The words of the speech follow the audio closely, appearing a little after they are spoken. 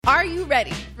Are you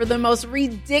ready for the most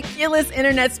ridiculous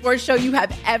internet sports show you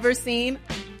have ever seen?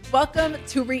 Welcome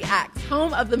to Reacts,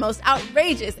 home of the most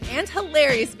outrageous and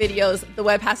hilarious videos the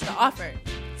web has to offer.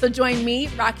 So join me,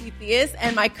 Rocky Theus,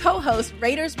 and my co-host,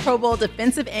 Raiders Pro Bowl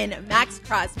defensive end Max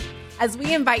Crosby, as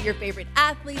we invite your favorite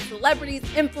athletes, celebrities,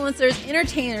 influencers,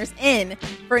 entertainers in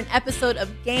for an episode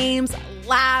of games,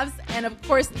 laughs, and of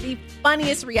course, the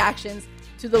funniest reactions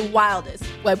to the wildest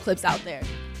web clips out there.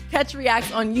 Catch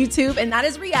Reacts on YouTube, and that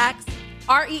is Reacts,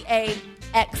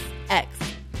 REAXX.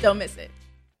 Don't miss it.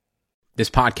 This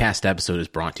podcast episode is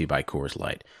brought to you by Coors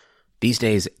Light. These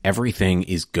days, everything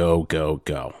is go, go,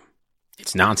 go.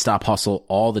 It's nonstop hustle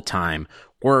all the time.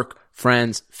 Work,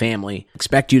 friends, family,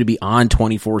 expect you to be on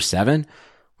 24/7.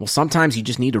 Well, sometimes you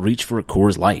just need to reach for a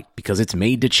Coors Light because it's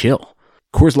made to chill.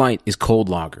 Coors Light is cold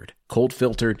lagered, cold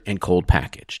filtered, and cold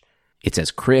packaged. It's as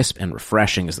crisp and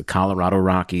refreshing as the Colorado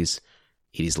Rockies.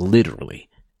 It is literally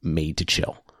made to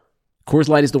chill. Coors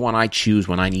Light is the one I choose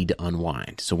when I need to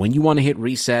unwind. So when you want to hit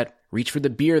reset, reach for the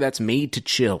beer that's made to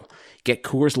chill. Get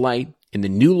Coors Light in the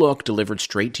new look delivered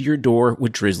straight to your door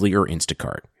with Drizzly or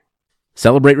Instacart.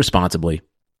 Celebrate responsibly.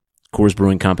 Coors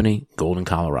Brewing Company, Golden,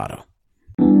 Colorado.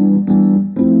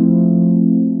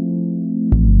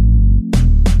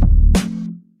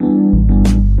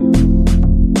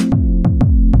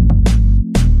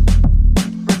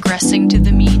 Regressing to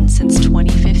the mean since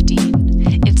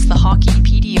 2015, it's the Hockey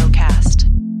PDO-cast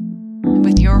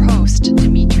with your host,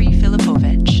 Dmitry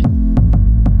Filipovich.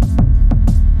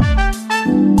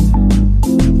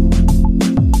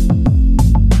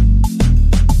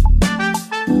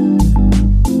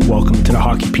 Welcome to the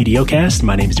Hockey PDO-cast.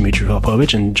 My name is Dmitry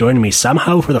Filipovich, and joining me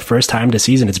somehow for the first time this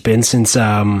season, it's been since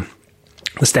the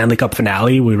Stanley Cup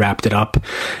finale. We wrapped it up,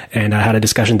 and I had a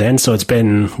discussion then, so it's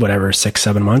been,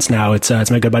 6-7 months now. It's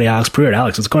my good buddy Alex Pruitt.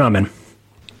 Alex, what's going on, man?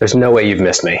 There's no way you've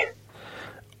missed me.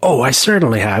 Oh, I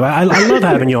certainly have. I love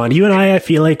having you on. You and I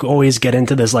feel like always get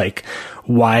into this like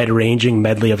wide-ranging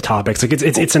medley of topics. Like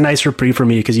it's a nice reprieve for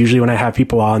me because usually when I have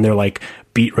people on, they're like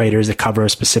beat writers that cover a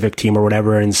specific team or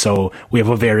whatever, and so we have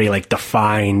a very like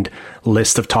defined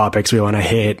list of topics we want to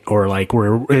hit, or like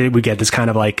we get this kind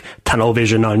of like tunnel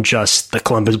vision on just the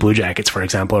Columbus Blue Jackets, for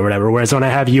example, or whatever. Whereas when I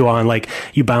have you on, like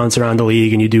you bounce around the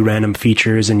league and you do random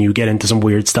features and you get into some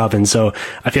weird stuff, and so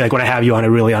I feel like when I have you on, it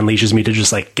really unleashes me to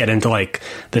just like get into like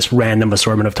this random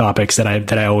assortment of topics that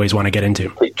I always want to get into.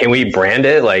 Can we brand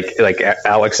it like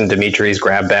Alex and Dimitri's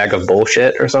grab bag of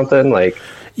bullshit or something? Like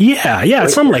Yeah,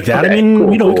 something like that. Okay, I mean, cool,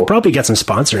 we could probably get some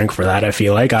sponsoring for that. I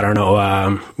feel like I don't know,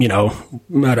 I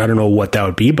don't know what that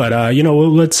would be, but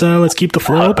let's keep the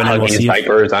flow open. And we'll see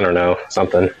Vipers, I don't know,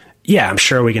 something. Yeah, I'm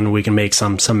sure we can make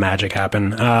some magic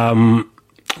happen.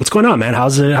 What's going on, man?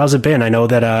 How's it been? I know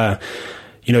that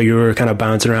you were kind of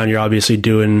bouncing around. You're obviously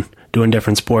doing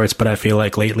different sports, but I feel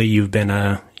like lately you've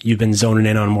been zoning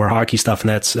in on more hockey stuff, and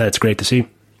that's great to see.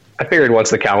 I figured once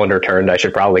the calendar turned, I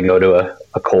should probably go to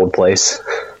a cold place.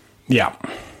 Yeah.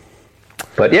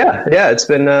 But yeah, it's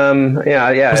been,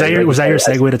 yeah. Was that your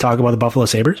segue to talk about the Buffalo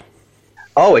Sabres?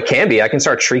 Oh, it can be. I can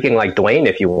start shrieking like Duane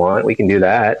if you want. We can do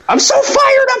that. I'm so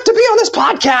fired up to be on this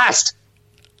podcast.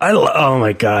 Oh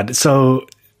my God. So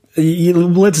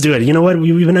let's do it. You know what?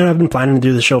 I've been planning to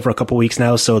do the show for a couple weeks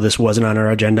now, so this wasn't on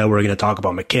our agenda. We're going to talk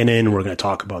about McKinnon. We're going to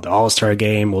talk about the All-Star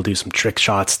game. We'll do some trick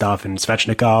shot stuff and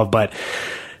Svechnikov, but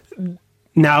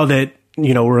now that,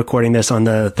 we're recording this on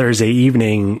the Thursday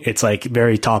evening, it's like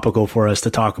very topical for us to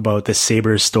talk about this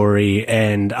Sabres story.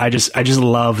 And I just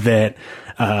love that,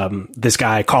 this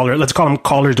guy, let's call him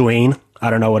Caller Duane. I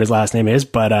don't know what his last name is,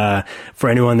 but, for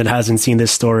anyone that hasn't seen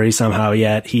this story somehow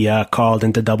yet, he, called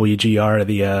into WGR,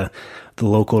 the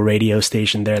local radio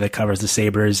station there that covers the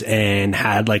Sabres, and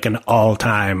had like an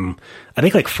all-time, I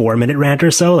think like 4-minute rant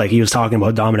or so. Like he was talking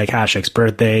about Dominik Hasek's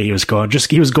birthday. He was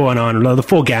going on the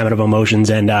full gamut of emotions,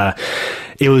 and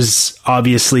it was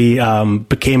obviously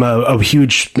became a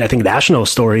huge, I think, national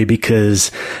story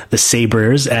because the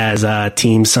Sabres, as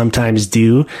teams sometimes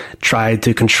do, tried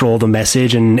to control the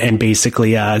message and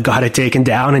basically got it taken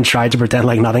down and tried to pretend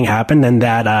like nothing happened. And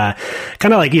that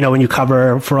kind of like, when you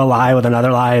cover for a lie with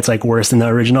another lie, it's like worse than the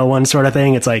original one sort of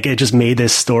thing. It's like it just made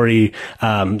this story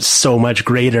so much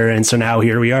greater. And so now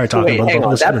here we are talking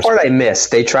about that part I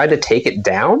missed. They tried to take it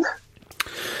down?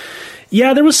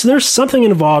 Yeah, there's something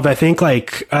involved. I think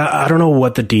like I don't know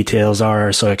what the details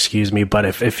are, so excuse me, but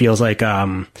it feels like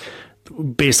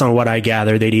based on what I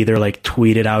gather, they'd either like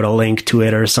tweeted out a link to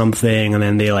it or something, and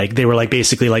then they were like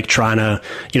basically like trying to,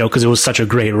 because it was such a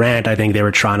great rant, I think they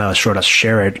were trying to sort of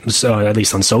share it, so at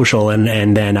least on social,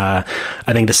 and then I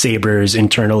think the Sabres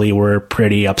internally were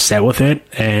pretty upset with it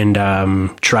and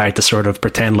tried to sort of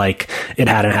pretend like it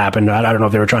hadn't happened. I don't know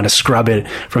if they were trying to scrub it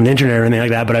from the internet or anything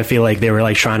like that, but I feel like they were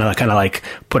like trying to kind of like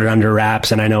put it under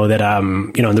wraps. And I know that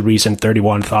in the recent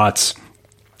 31 Thoughts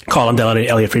column that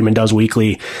Elliot Friedman does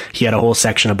weekly, he had a whole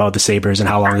section about the Sabres and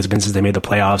how long it's been since they made the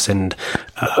playoffs, and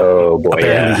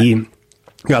apparently he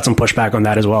got some pushback on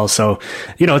that as well. So,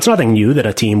 it's nothing new that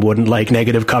a team wouldn't like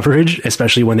negative coverage,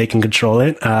 especially when they can control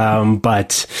it.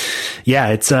 But yeah,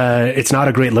 it's not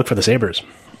a great look for the Sabres.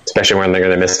 Especially when they're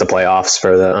going to miss the playoffs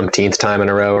for the umpteenth time in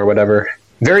a row or whatever.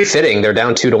 Very fitting. They're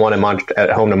down 2-1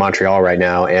 at home to Montreal right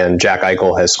now, and Jack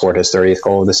Eichel has scored his 30th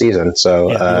goal of the season.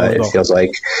 So it feels like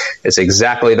it's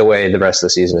exactly the way the rest of the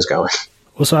season is going.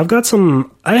 Well, so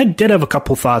I did have a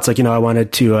couple thoughts. Like, I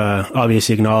wanted to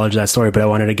obviously acknowledge that story, but I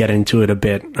wanted to get into it a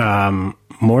bit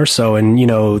more so. And,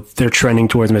 they're trending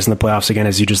towards missing the playoffs again,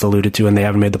 as you just alluded to, and they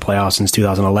haven't made the playoffs since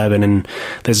 2011. And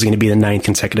this is going to be the 9th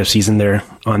consecutive season they're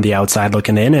on the outside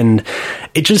looking in. And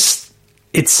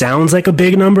it sounds like a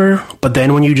big number, but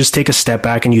then when you just take a step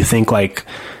back and you think like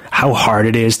how hard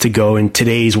it is to go in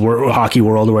today's hockey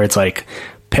world, where it's like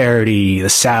parity, the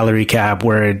salary cap,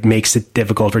 where it makes it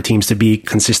difficult for teams to be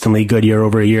consistently good year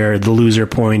over year, the loser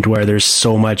point where there's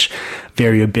so much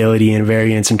variability and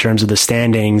variance in terms of the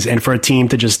standings, and for a team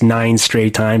to just 9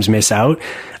 straight times miss out,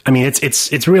 I mean,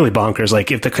 it's really bonkers.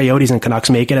 Like, if the Coyotes and Canucks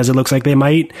make it, as it looks like they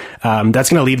might, that's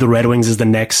going to leave the Red Wings as the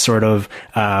next sort of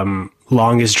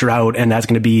longest drought, and that's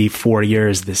going to be 4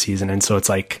 years this season. And so it's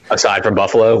like, aside from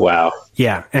Buffalo, wow.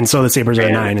 Yeah, and so the Sabres are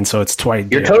 9, and so it's twice.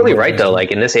 You're totally right, though.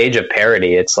 Like, in this age of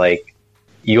parity, it's like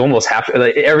you almost have to.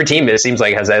 Like, every team, it seems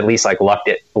like, has at least like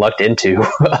lucked into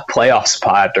a playoff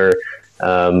spot, or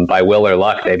by will or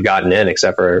luck, they've gotten in,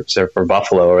 except for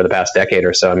Buffalo over the past decade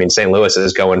or so. I mean, St. Louis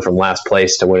is going from last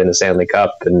place to winning the Stanley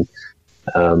Cup, and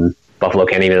Buffalo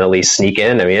can't even at least sneak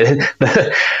in. I mean,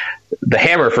 the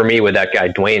hammer for me with that guy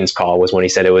Duane's call was when he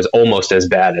said it was almost as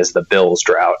bad as the Bills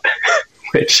drought,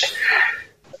 which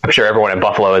I'm sure everyone in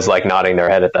Buffalo is like nodding their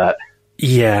head at that.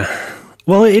 Yeah.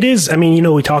 Well, it is. I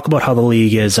mean, we talk about how the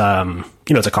league is,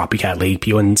 it's a copycat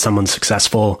league. When someone's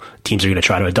successful, teams are going to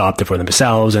try to adopt it for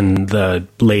themselves. And the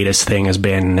latest thing has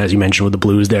been, as you mentioned with the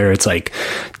Blues there, it's like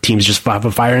teams just have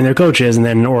a fire in their coaches. And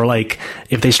then, or like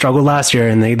if they struggled last year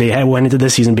and they went into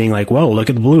this season being like, whoa, look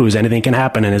at the Blues, anything can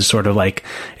happen. And it's sort of like,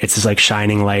 it's this like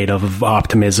shining light of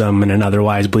optimism in an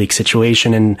otherwise bleak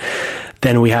situation. And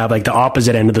then we have like the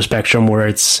opposite end of the spectrum where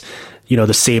it's,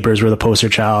 the Sabres were the poster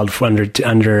child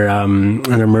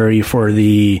under Murray for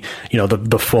the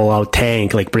full out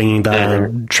tank, like bringing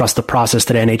the trust the process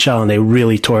to the NHL, and they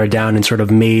really tore it down and sort of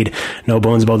made no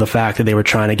bones about the fact that they were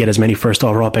trying to get as many first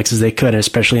overall picks as they could,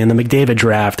 especially in the McDavid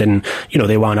draft. And,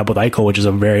 they wound up with Eichel, which is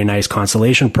a very nice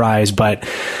consolation prize, but,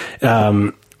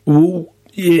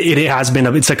 it has been,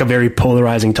 it's like a very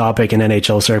polarizing topic in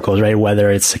NHL circles, right?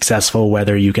 Whether it's successful,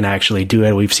 whether you can actually do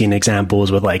it. We've seen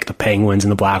examples with like the Penguins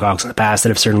and the Blackhawks in the past that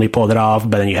have certainly pulled it off,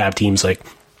 but then you have teams like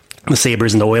the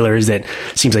Sabres and the Oilers that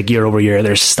seems like year over year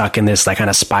they're stuck in this like kind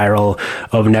of spiral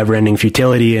of never-ending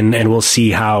futility, and we'll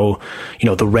see how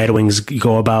the Red Wings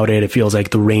go about it. It feels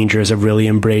like the Rangers have really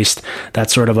embraced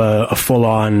that sort of a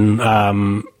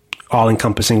full-on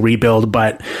all-encompassing rebuild,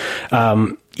 but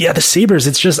yeah, the Sabres,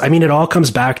 it's just, I mean, it all comes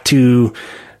back to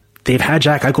they've had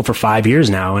Jack Eichel for 5 years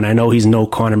now, and I know he's no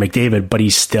Connor McDavid, but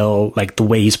he's still, like, the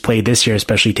way he's played this year,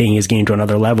 especially taking his game to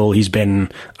another level, he's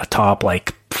been a top,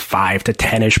 like, 5 to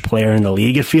 10-ish player in the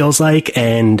league, it feels like,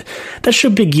 and that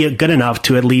should be good enough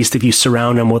to, at least if you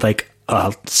surround him with, like,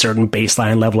 a certain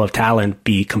baseline level of talent,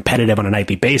 be competitive on a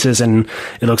nightly basis. And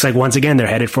it looks like once again they're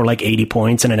headed for like 80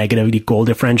 points and a negative goal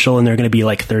differential, and they're going to be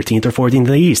like 13th or 14th in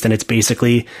the East, and it's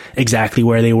basically exactly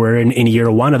where they were in year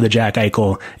one of the Jack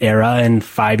Eichel era, and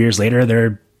 5 years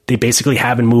later they basically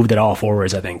haven't moved at all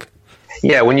forwards, I think.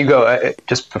 Yeah, when you go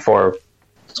just before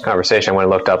this conversation, when I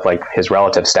looked up like his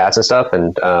relative stats and stuff,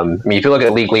 and I mean, if you look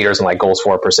at league leaders and like goals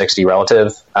for per 60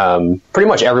 relative, pretty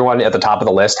much everyone at the top of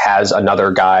the list has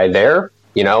another guy there.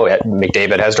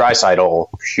 McDavid has Draisaitl,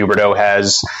 Huberdeau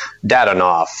has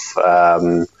Dadonov,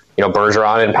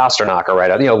 Bergeron and Pasternak are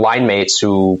right out. Line mates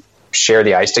who share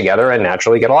the ice together and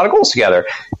naturally get a lot of goals together.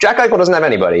 Jack Eichel doesn't have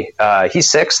anybody.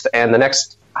 He's 6th, and the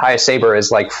next highest Sabre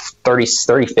is like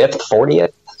 35th,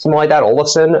 40th, something like that.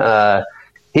 Olofsson.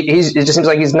 It just seems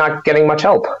like he's not getting much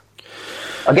help.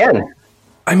 Again.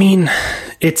 I mean,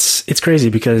 It's crazy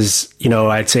because,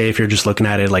 I'd say if you're just looking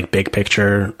at it like big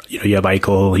picture, you have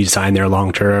Eichel, he's signed there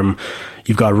long term.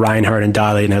 You've got Reinhart and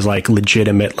Dahlin as like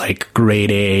legitimate, like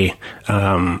grade A,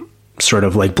 sort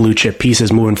of like blue chip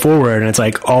pieces moving forward. And it's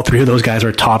like all three of those guys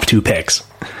are top 2 picks.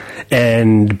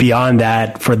 And beyond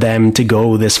that, for them to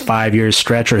go this 5-year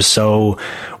stretch or so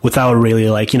without really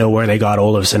like, where they got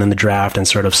Olofsson in the draft and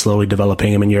sort of slowly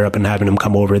developing him in Europe and having him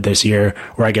come over this year,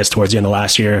 or I guess towards the end of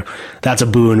last year, that's a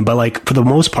boon. But like for the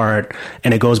most part,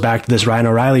 and it goes back to this Ryan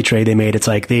O'Reilly trade they made, it's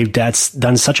like they've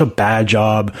done such a bad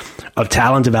job of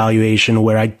talent evaluation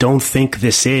where I don't think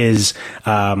this is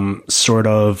sort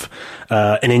of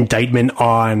an indictment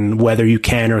on whether you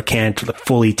can or can't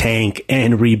fully tank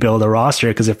and rebuild a roster,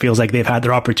 because it feels like they've had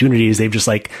their opportunities. They've just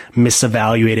like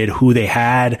misevaluated who they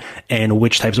had and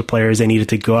which types of players they needed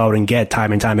to go out and get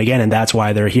time and time again. And that's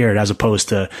why they're here, as opposed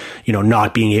to,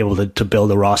 not being able to build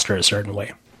a roster a certain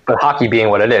way. But hockey being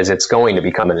what it is, it's going to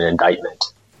become an indictment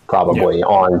probably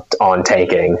on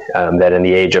tanking, that in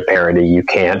the age of parity, you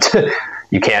can't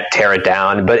tear it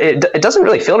down. But it doesn't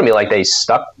really feel to me like they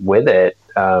stuck with it.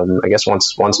 I guess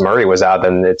once Murray was out,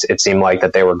 then it seemed like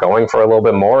that they were going for a little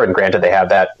bit more. And granted, they have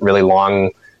that really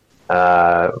long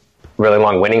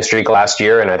winning streak last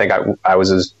year, and I think I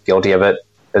was as guilty of it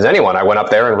as anyone. I went up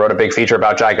there and wrote a big feature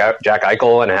about Jack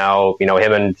Eichel and how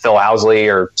him and Phil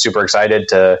Housley are super excited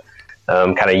to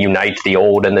kind of unite the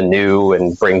old and the new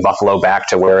and bring Buffalo back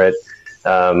to where it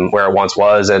once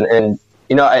was. And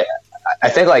I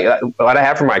think like what I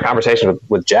have from my conversation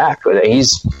with Jack,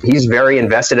 he's very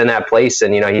invested in that place.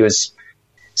 And, he was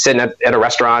sitting at a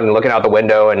restaurant and looking out the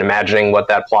window and imagining what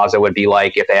that plaza would be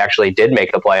like if they actually did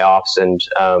make the playoffs. And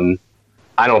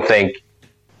I don't think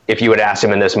if you would ask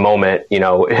him in this moment,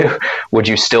 would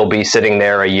you still be sitting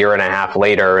there a year and a half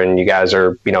later and you guys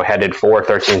are, headed for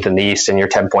 13th in the East and you're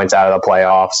 10 points out of the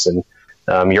playoffs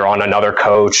and you're on another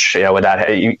coach, with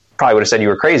that, you probably would have said you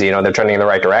were crazy, they're trending in the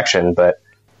right direction. But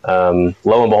lo and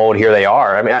behold, here they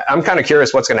are. I mean, I'm kind of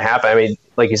curious what's going to happen. I mean,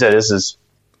 like you said, this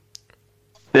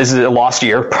is a lost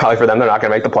year probably for them. They're not going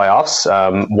to make the playoffs.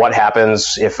 What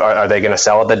happens if are they going to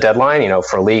sell at the deadline?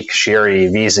 For Leak,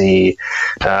 Sheary,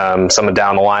 VZ, someone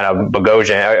down the line of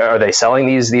Bogosian. Are they selling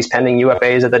these pending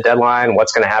UFAs at the deadline?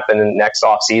 What's going to happen next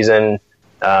off season?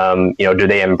 Do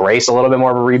they embrace a little bit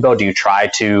more of a rebuild? Do you try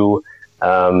to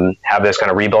have this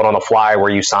kind of rebuild on the fly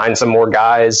where you sign some more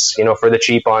guys, for the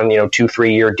cheap on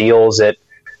 2-3 year deals at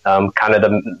kind of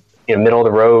the middle of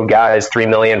the road guys, $3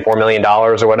 million, $4 million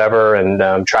or whatever,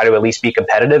 and try to at least be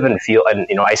competitive and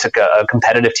ice a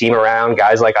competitive team around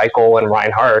guys like Eichel and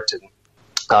Reinhart and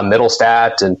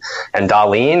Middlestat and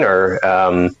Dahlin,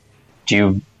 or do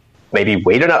you maybe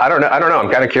wait enough? I don't know. I'm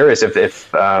kind of curious if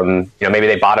maybe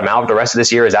they bottom out the rest of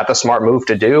this year. Is that the smart move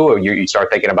to do? Or you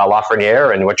start thinking about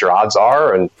Lafreniere and what your odds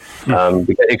are, and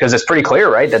because it's pretty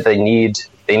clear, right, that they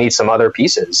need some other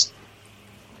pieces.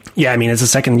 Yeah, I mean, it's the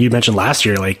second you mentioned last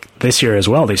year, like this year as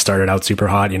well. They started out super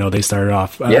hot. They started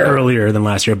off earlier than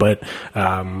last year, but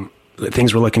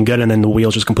things were looking good, and then the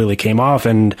wheels just completely came off.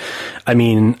 And I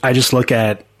mean, I just look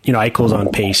at, Eichel's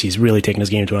on pace. He's really taken his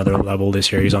game to another level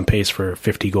this year. He's on pace for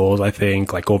 50 goals, I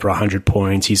think, like over 100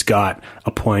 points. He's got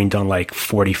a point on like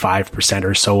 45%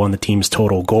 or so on the team's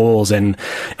total goals. And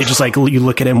it's just like, you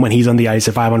look at him when he's on the ice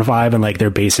at 5-on-5 and like they're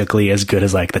basically as good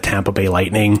as like the Tampa Bay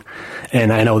Lightning.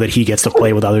 And I know that he gets to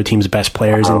play with other teams' best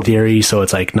players in theory. So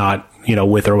it's like not,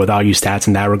 with or without you stats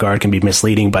in that regard can be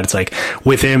misleading, but it's like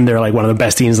with him, they're like one of the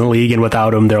best teams in the league. And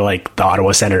without him, they're like the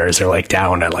Ottawa Senators. They're like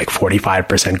down at like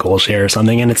 45% goal share or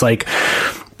something. And it's like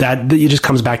that it just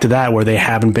comes back to that where they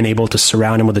haven't been able to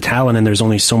surround him with the talent. And there's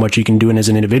only so much you can do as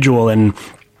an individual. And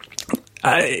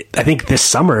I think this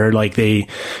summer, like the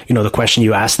question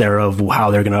you asked there of how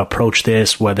they're going to approach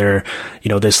this, whether,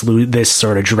 this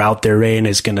sort of drought they're in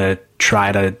is going to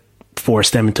try to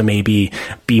force them to maybe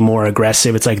be more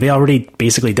aggressive. It's like they already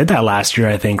basically did that last year,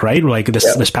 I think, right? Like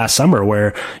this past summer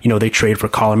where, they trade for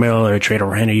Colin Miller, they trade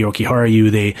over Henry Jokiharju,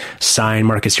 they signed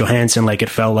Marcus Johansson. Like it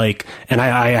felt like, and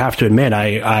I have to admit,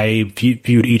 I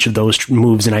viewed each of those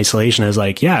moves in isolation as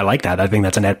like, yeah, I like that. I think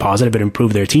that's a net positive. It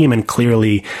improved their team. And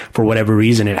clearly for whatever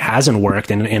reason, it hasn't worked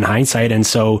in hindsight. And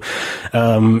so,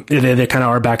 they kind of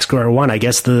are back square one. I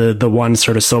guess the one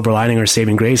sort of silver lining or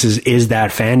saving grace is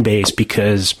that fan base,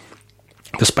 because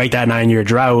despite that 9-year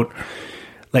drought,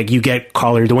 like you get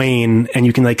caller Duane and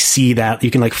you can like see that, you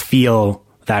can like feel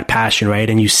that passion, right?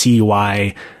 And you see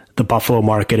why the Buffalo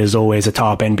market is always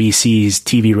atop NBC's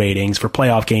TV ratings for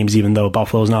playoff games, even though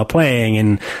Buffalo's not playing,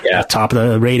 and atop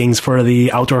the ratings for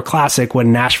the Outdoor Classic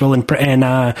when Nashville and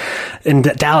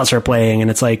Dallas are playing.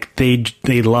 And it's like they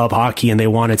love hockey and they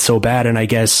want it so bad. And I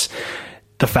guess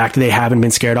the fact that they haven't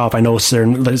been scared off. I know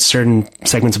certain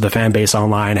segments of the fan base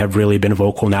online have really been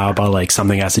vocal now about like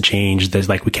something has to change. There's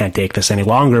like, we can't take this any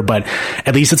longer, but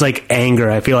at least it's like anger.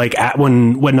 I feel like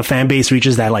when the fan base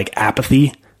reaches that like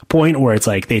apathy point where it's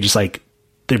like, they just like,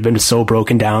 they've been so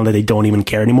broken down that they don't even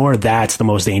care anymore. That's the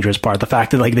most dangerous part. The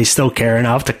fact that like they still care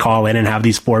enough to call in and have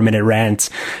these 4-minute rants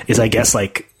is, I guess,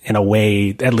 like in a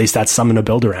way, at least that's something to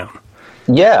build around.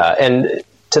 Yeah. And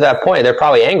to that point, they're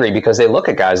probably angry because they look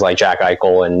at guys like Jack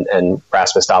Eichel and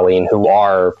Rasmus Dahlin, who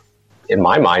are, in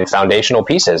my mind, foundational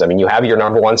pieces. I mean, you have your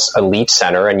number one elite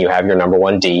center and you have your number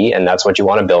one D, and that's what you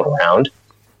want to build around.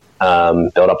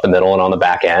 Build up the middle and on the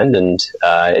back end, and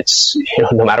it's, you know,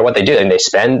 no matter what they do, and they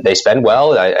spend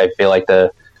well. I feel like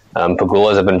the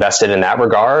Pagulas have invested in that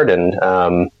regard, and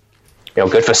you know,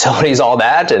 good facilities, all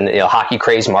that, and, you know, hockey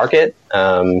crazed market.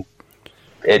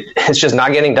 It's just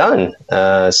not getting done.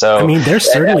 So I mean, they're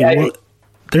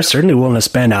certainly willing to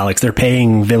spend, Alex. They're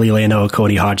paying Ville Leino,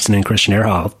 Cody Hodgson, and Christian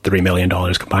Ehrhoff $3 million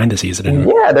combined this season. And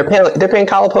yeah, they're paying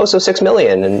Colaposo $6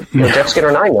 million, and, you know, Jeff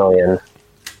Skinner $9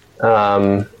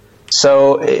 million.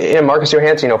 So, you know, Marcus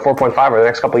Johansson, you know, 4.5 over the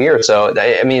next couple of years. So,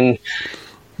 I mean,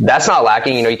 that's not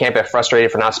lacking. You know, you can't get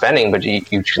frustrated for not spending, but you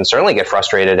can certainly get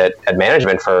frustrated at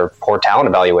management for poor talent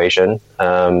evaluation.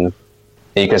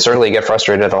 You can certainly get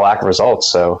frustrated at the lack of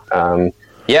results. So,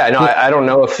 yeah, no, I don't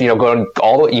know if, you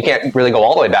know, you can't really go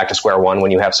all the way back to square one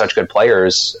when you have such good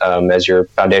players as your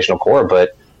foundational core,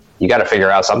 but you got to figure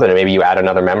out something. And maybe you add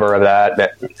another member to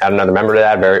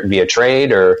that via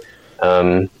trade, or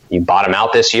you bottom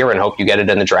out this year and hope you get it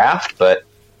in the draft. But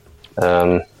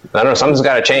I don't know, something's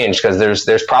got to change, because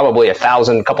there's probably a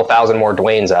couple thousand more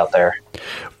Duanes out there.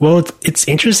 Well, it's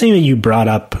interesting that you brought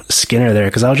up Skinner there,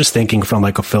 because I was just thinking from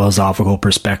like a philosophical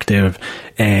perspective,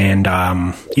 and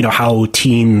you know, how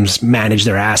teams manage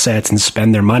their assets and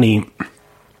spend their money.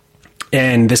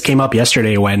 And this came up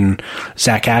yesterday when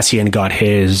Zach Kassian got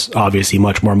his, obviously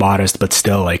much more modest, but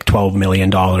still like $12 million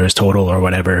total or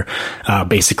whatever,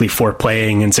 basically for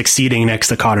playing and succeeding next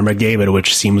to Connor McDavid,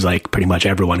 which seems like pretty much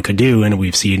everyone could do. And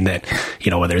we've seen that, you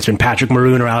know, whether it's been Patrick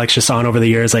Maroon or Alex Chasson over the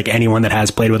years, like anyone that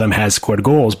has played with him has scored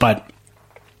goals. But,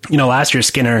 you know, last year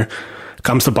Skinner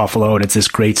comes to Buffalo, and it's this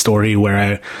great story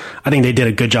where I think they did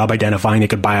a good job identifying they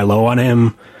could buy a low on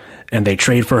him, and they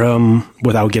trade for him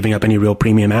without giving up any real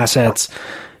premium assets.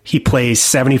 He plays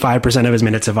 75% of his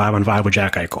minutes at 5-on-5 with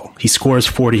Jack Eichel. He scores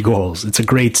 40 goals. It's a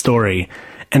great story.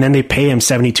 And then they pay him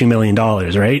 $72 million,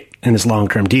 right, in this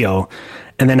long-term deal.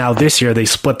 And then now this year they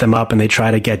split them up and they try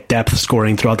to get depth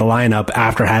scoring throughout the lineup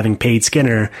after having paid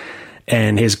Skinner,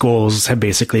 and his goals have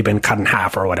basically been cut in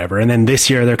half or whatever. And then this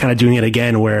year they're kind of doing it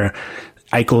again, where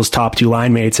Eichel's top two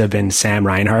line mates have been Sam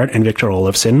Reinhart and Victor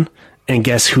Olofsson. And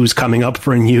guess who's coming up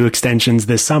for new extensions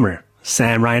this summer?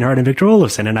 Sam Reinhart and Victor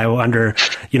Olofsson. And I wonder,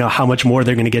 you know, how much more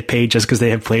they're going to get paid just because they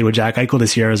have played with Jack Eichel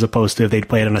this year, as opposed to if they'd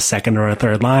played on a second or a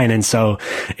third line. And so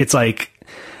it's like,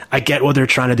 I get what they're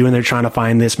trying to do, and they're trying to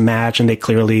find this match, and they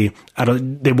clearly,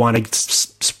 they want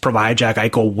to provide Jack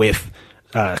Eichel with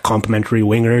complementary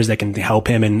wingers that can help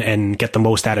him and get the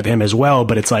most out of him as well.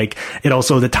 But it's like, it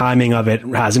also, the timing of it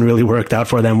hasn't really worked out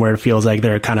for them, where it feels like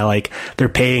they're kind of like, they're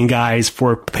paying guys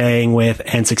for playing with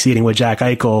and succeeding with Jack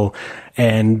Eichel.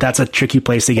 And that's a tricky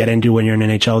place to get into when you're an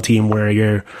NHL team, where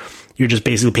you're just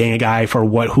basically paying a guy for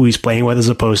who he's playing with, as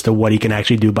opposed to what he can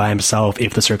actually do by himself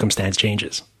if the circumstance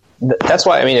changes. That's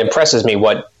why, I mean, it impresses me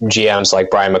what GMs like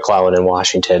Brian McClellan in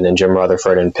Washington and Jim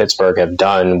Rutherford in Pittsburgh have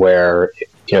done, where,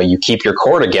 you know, you keep your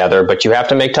core together, but you have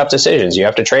to make tough decisions. You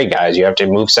have to trade guys. You have to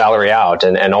move salary out.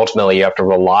 And ultimately, you have to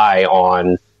rely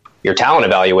on your talent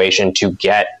evaluation to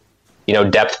get, you know,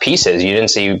 depth pieces. You didn't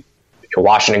see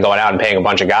Washington going out and paying a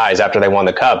bunch of guys after they won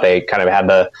the Cup. They kind of had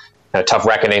the tough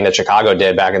reckoning that Chicago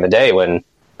did back in the day when,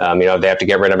 you know, they have to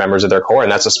get rid of members of their core.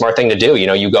 And that's a smart thing to do. You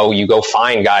know, you go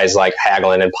find guys like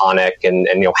Hagelin and Panik and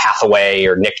you know, Hathaway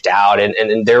or Nick Dowd,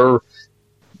 and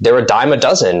they're a dime a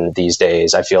dozen these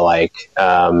days. I feel like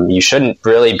you shouldn't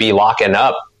really be locking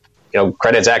up. You know,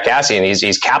 credit Zach Kassian,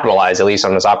 he's capitalized at least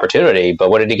on this opportunity. But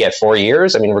what did he get? 4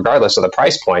 years? I mean, regardless of the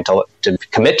price point, to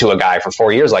commit to a guy for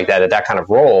 4 years like that at that kind of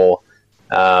role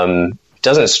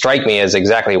doesn't strike me as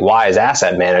exactly wise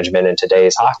asset management in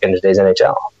today's hockey, in today's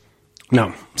NHL.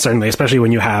 No, certainly, especially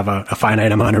when you have a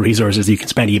finite amount of resources you can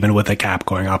spend, even with a cap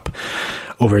going up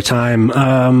over time.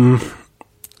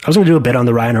 I was going to do a bit on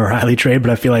the Ryan O'Reilly trade,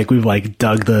 but I feel like we've like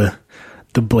dug the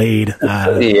blade,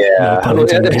 no pun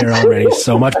intended here already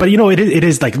so much. But you know, it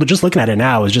is like, just looking at it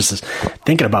now is just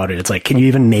thinking about it. It's like, can you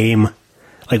even name,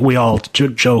 like we all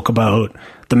joke about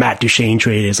the Matt Duchene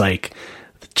trade is like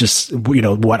just,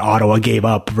 what Ottawa gave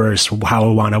up versus how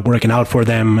it wound up working out for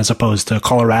them, as opposed to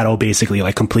Colorado basically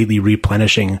like completely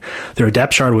replenishing their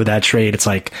depth chart with that trade. It's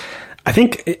like, I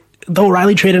think the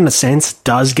O'Reilly trade in a sense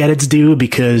does get its due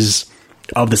because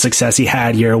of the success he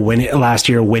had last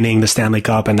year winning the Stanley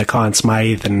Cup and the Conn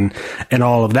Smythe and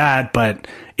all of that. But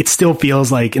it still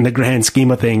feels like, in the grand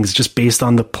scheme of things, just based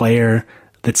on the player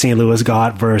that St. Louis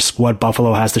got versus what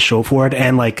Buffalo has to show for it,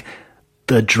 and like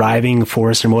the driving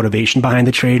force or motivation behind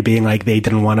the trade being like they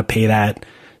didn't want to pay that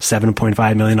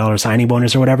 $7.5 million signing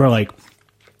bonus or whatever, like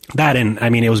that. And I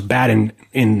mean, it was bad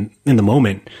in the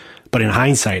moment, but in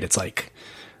hindsight, it's like,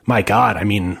 my God, I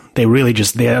mean, they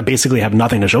basically have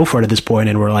nothing to show for it at this point,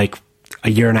 and we're like a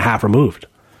year and a half removed.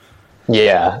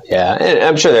 Yeah. And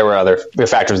I'm sure there were other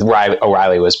factors.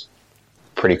 O'Reilly was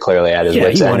pretty clearly at his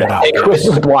wits' end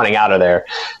with wanting out of there.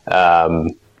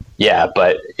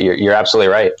 But you're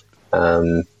absolutely right.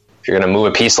 If you're going to move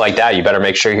a piece like that, you better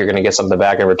make sure you're going to get something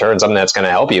back in return, something that's going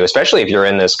to help you, especially if you're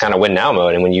in this kind of win now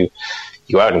mode. And when you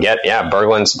go out and get,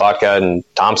 Berglund, Sabatka, and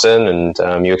Thompson,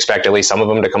 and you expect at least some of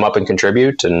them to come up and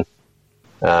contribute, and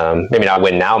maybe not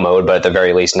win now mode, but at the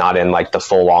very least not in like the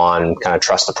full-on kind of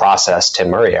trust the process Tim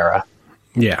Murray era.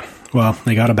 Yeah, well,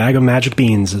 they got a bag of magic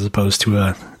beans as opposed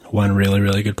to one really,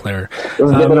 really good player.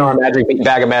 Let's give them our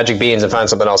bag of magic beans and find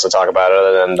something else to talk about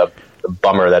other than the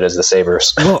bummer that is the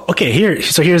Sabres. Well, okay,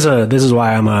 this is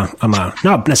why I'm a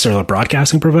not necessarily a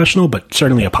broadcasting professional, but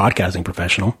certainly a podcasting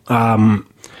professional.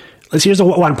 Here's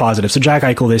one positive. So Jack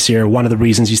Eichel this year, one of the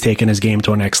reasons he's taken his game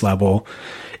to a next level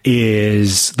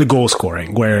is the goal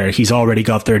scoring, where he's already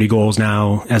got 30 goals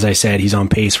now. As I said, he's on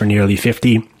pace for nearly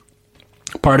 50.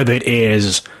 Part of it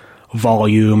is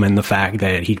volume and the fact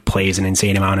that he plays an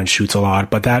insane amount and shoots a lot,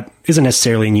 but that isn't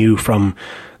necessarily new from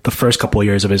the first couple of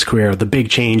years of his career. The big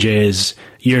change is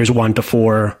years 1 to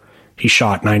 4, he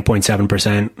shot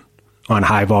 9.7% on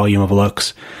high volume of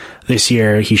looks. This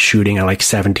year, he's shooting at like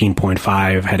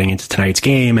 17.5 heading into tonight's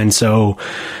game. And so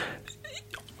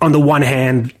on the one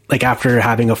hand, like after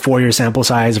having a 4-year sample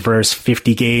size versus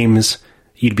 50 games,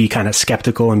 you'd be kind of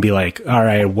skeptical and be like, all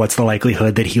right, what's the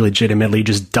likelihood that he legitimately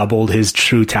just doubled his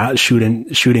true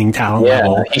shooting talent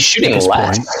level? He's shooting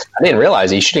less. I didn't realize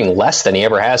he's shooting less than he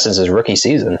ever has since his rookie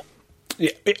season.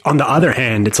 On the other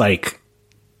hand, it's like,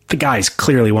 the guy's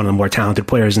clearly one of the more talented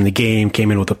players in the game, came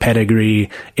in with a pedigree.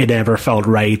 It never felt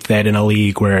right that in a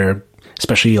league where,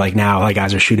 especially like now, like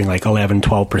guys are shooting like 11,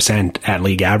 12% at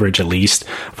league average, at least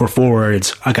for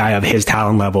forwards, a guy of his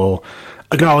talent level,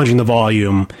 acknowledging the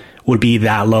volume, would be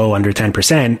that low, under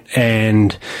 10%.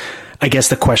 And I guess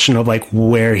the question of like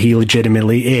where he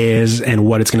legitimately is and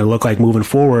what it's going to look like moving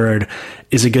forward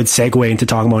is a good segue into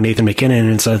talking about Nathan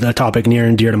MacKinnon. It's a topic near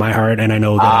and dear to my heart, and I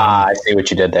know that I see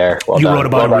what you did there. You wrote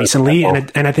about it recently,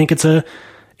 and I think it's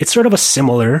sort of a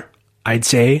similar, I'd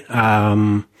say,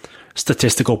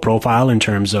 statistical profile in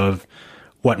terms of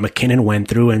what MacKinnon went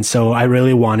through. And so I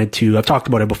really wanted to. I've talked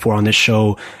about it before on this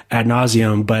show ad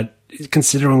nauseum, but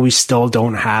considering we still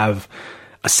don't have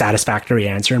a satisfactory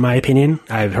answer, in my opinion,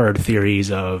 I've heard theories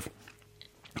of,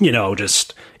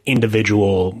 just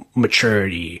individual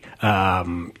maturity,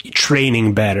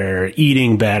 training better,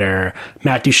 eating better,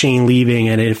 Matt Duchene leaving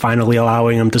and it finally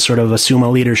allowing him to sort of assume a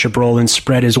leadership role and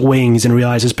spread his wings and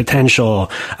realize his potential.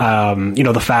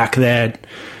 The fact that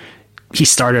he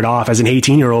started off as an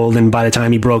 18-year-old and by the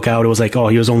time he broke out, it was like,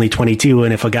 he was only 22.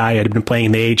 And if a guy had been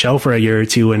playing the AHL for a year or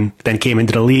two and then came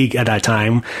into the league at that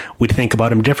time, we'd think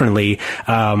about him differently.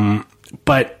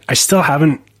 But I still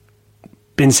haven't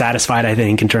been satisfied, I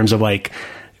think, in terms of like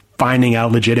finding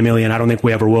out legitimately, and I don't think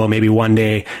we ever will. Maybe one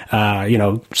day,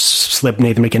 slip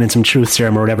Nathan MacKinnon some truth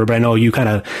serum or whatever. But I know you kind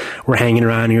of were hanging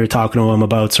around and you were talking to him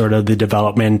about sort of the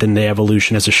development and the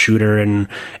evolution as a shooter and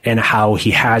how he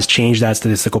has changed that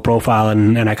statistical profile.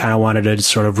 And I kind of wanted to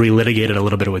sort of relitigate it a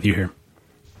little bit with you here.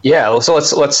 Yeah, so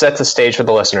let's set the stage for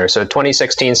the listener. So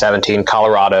 2016-17,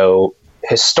 Colorado,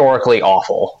 historically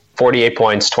awful. 48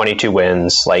 points, 22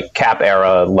 wins, like cap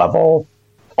era level,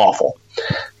 awful.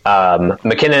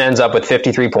 MacKinnon ends up with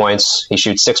 53 points. He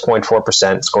shoots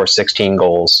 6.4%, scores 16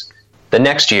 goals. The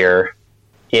next year,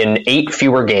 in 8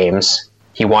 fewer games,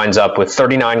 he winds up with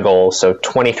 39 goals, so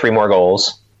 23 more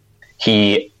goals.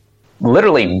 He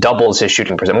literally doubles his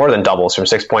shooting percent, more than doubles, from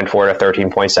 6.4 to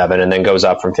 13.7, and then goes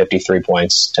up from 53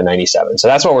 points to 97. So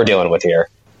that's what we're dealing with here.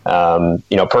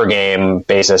 Per game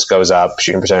basis goes up,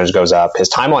 shooting percentage goes up. His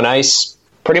time on ice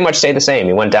pretty much stayed the same.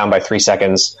 He went down by 3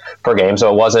 seconds per game,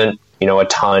 so it wasn't a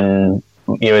ton,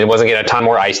 it wasn't getting a ton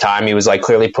more ice time. He was like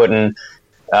clearly putting,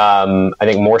 I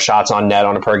think, more shots on net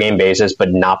on a per game basis,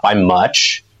 but not by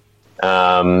much.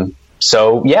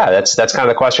 So yeah, that's kind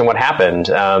of the question. What happened?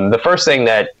 The first thing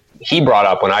that he brought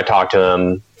up when I talked to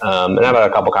him, and I've had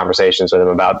a couple conversations with him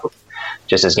about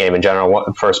just his game in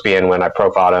general. First being when I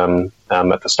profiled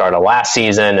him at the start of last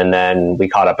season, and then we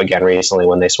caught up again recently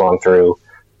when they swung through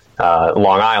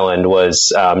Long Island,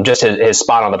 was just his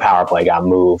spot on the power play got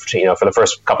moved. You know, for the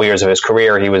first couple years of his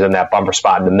career, he was in that bumper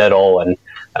spot in the middle,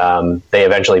 and they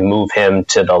eventually move him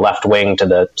to the left wing to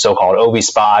the so-called Obi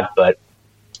spot. But,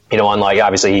 you know, unlike,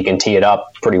 obviously he can tee it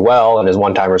up pretty well, and his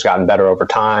one-timer's gotten better over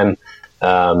time.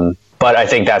 But I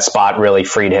think that spot really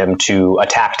freed him to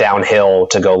attack downhill,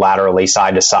 to go laterally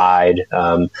side to side,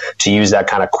 to use that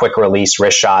kind of quick release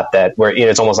wrist shot that where, you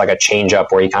know, it's almost like a change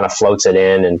up where he kind of floats it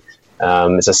in, and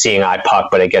it's a seeing eye puck,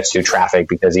 but it gets through traffic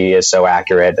because he is so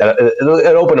accurate.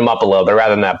 It opened him up a little bit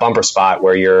rather than that bumper spot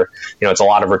where it's a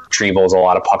lot of retrievals, a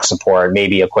lot of puck support,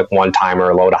 maybe a quick one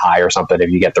timer, low to high or something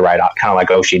if you get the right, kind of like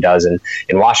Oshie does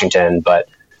in Washington. But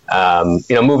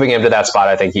moving him to that spot,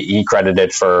 I think he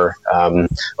credited for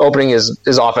opening his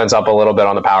offense up a little bit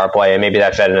on the power play, and maybe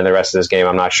that fed into the rest of this game.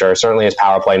 I'm not sure. Certainly his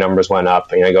power play numbers went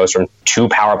up. You know, he goes from 2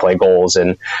 power play goals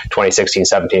in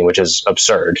 2016-17, which is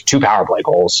absurd. 2 power play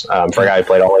goals for a guy who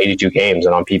played all 82 games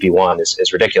and on PP1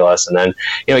 is ridiculous. And then,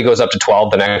 you know, he goes up to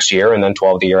 12 the next year, and then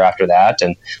 12 the year after that.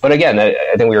 But again, I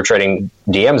think we were trading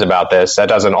DMs about this.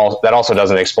 That also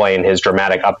doesn't explain his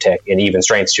dramatic uptick in even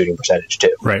strength shooting percentage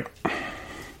too. Right.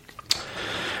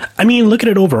 I mean, look at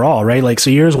it overall, right? Like,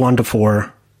 so years 1 to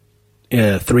 4,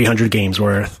 300 games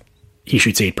worth, he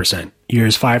shoots 8%.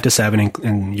 Years 5 to 7,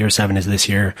 and year 7 is this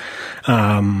year,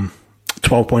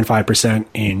 12.5%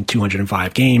 in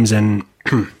 205 games. And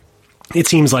it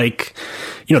seems like,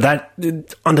 you know, that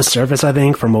on the surface, I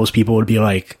think for most people would be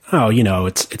like, oh, you know,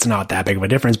 it's not that big of a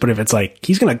difference. But if it's like,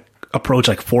 he's going to approach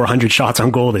like 400 shots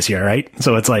on goal this year, right?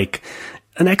 So it's like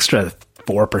an extra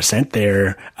 4%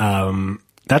 there.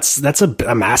 That's a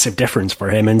massive difference for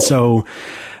him. And so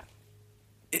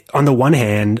on the one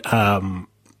hand, I'm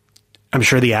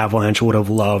sure the Avalanche would have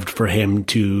loved for him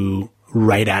to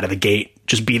right out of the gate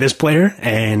just be this player,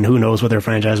 and who knows what their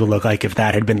franchise would look like if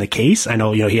that had been the case. I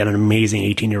know, you know, he had an amazing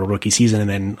 18-year-old rookie season and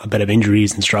then a bit of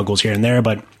injuries and struggles here and there,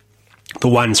 but the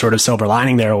one sort of silver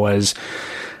lining there was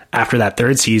after that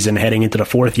third season, heading into the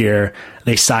fourth year,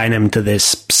 they sign him to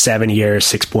this 7-year,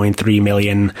 $6.3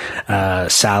 million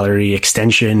salary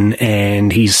extension,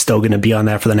 and he's still going to be on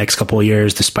that for the next couple of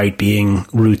years, despite being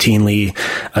routinely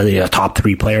a top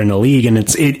 3 player in the league. And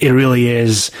it really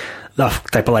is the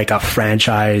type of like a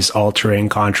franchise altering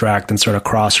contract and sort of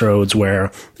crossroads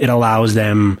where it allows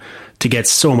them to get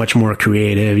so much more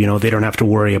creative. You know, they don't have to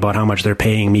worry about how much they're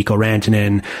paying Mikko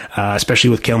Rantanen, especially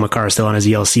with Cale Makar still on his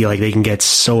ELC. Like, they can get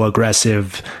so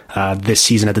aggressive this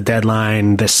season at the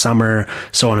deadline, this summer,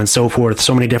 so on and so forth.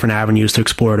 So many different avenues to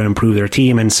explore to improve their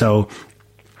team. And so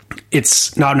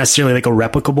it's not necessarily like a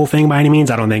replicable thing by any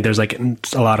means. I don't think there's like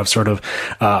a lot of sort of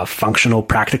functional,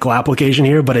 practical application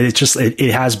here, but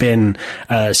it has been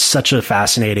such a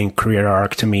fascinating career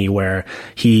arc to me where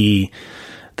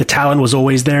the talent was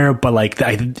always there, but like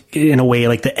in a way,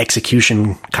 like the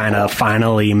execution kind of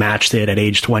finally matched it at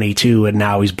age 22, and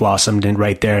now he's blossomed in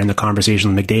right there in the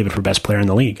conversation with McDavid for best player in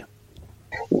the league.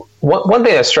 One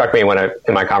thing that struck me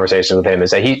in my conversations with him is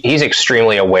that he's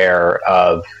extremely aware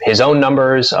of his own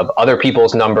numbers, of other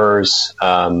people's numbers,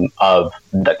 of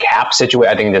the cap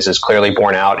situation. I think this is clearly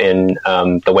borne out in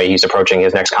the way he's approaching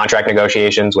his next contract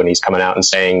negotiations, when he's coming out and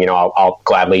saying, you know, I'll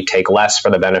gladly take less for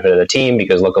the benefit of the team,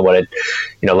 because look at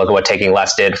what taking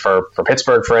less did for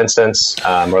Pittsburgh, for instance,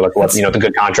 or look at what, you know, the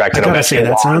good contract. I gotta say,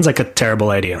 that sounds like a terrible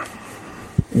idea.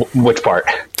 Which part?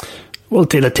 Well,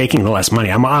 taking the less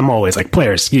money. I'm always like,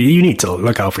 players, you need to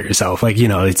look out for yourself. Like, you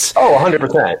know, it's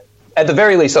 100%. At the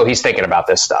very least, so he's thinking about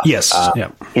this stuff. Yes, yeah.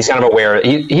 He's kind of aware.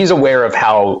 He's aware of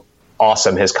how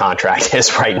awesome his contract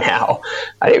is right now.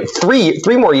 I think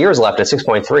three more years left at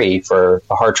 6.3 for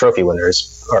Hart Trophy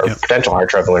winners or potential Hart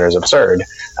Trophy winners. Absurd.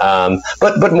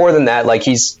 But more than that, like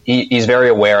he's very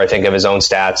aware, I think, of his own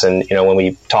stats. And, you know, when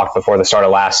we talked before the start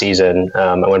of last season,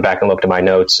 I went back and looked at my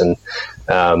notes, and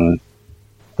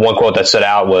one quote that stood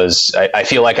out was, I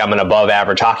feel like I'm an above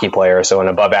average hockey player, so an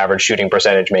above average shooting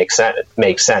percentage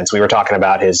makes sense. We were talking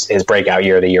about his breakout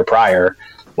year the year prior,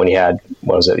 when he had,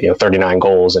 39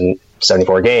 goals in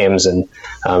 74 games. And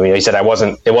he said, it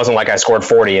wasn't like I scored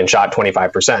 40 and shot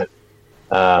 25%.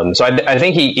 So I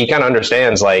think he kind of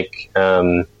understands, like,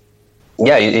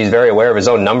 he's very aware of his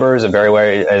own numbers, and very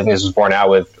aware. I think this was borne out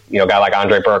with, a guy like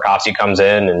Andre Burakovsky comes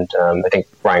in, and I think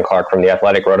Ryan Clark from The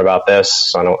Athletic wrote about this,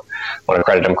 so I don't want to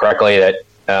credit him correctly, that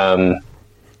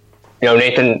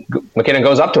Nathan McKinnon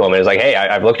goes up to him and is like, hey,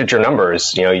 I've looked at your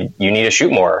numbers. You need to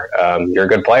shoot more. You're a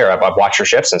good player. I've watched your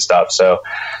shifts and stuff. So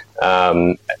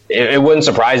it wouldn't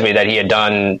surprise me that he had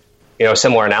done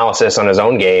similar analysis on his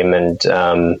own game. And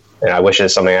I wish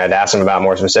it's something I'd asked him about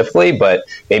more specifically, but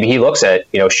maybe he looks at,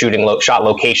 shooting shot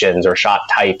locations or shot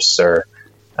types, or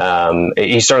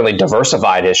he's certainly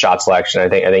diversified his shot selection. I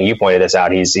think you pointed this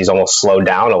out. He's almost slowed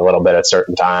down a little bit at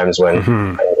certain times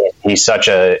when he's such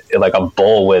a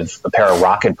bull with a pair of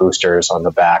rocket boosters on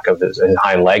the back of his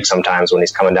hind leg sometimes when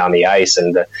he's coming down the ice,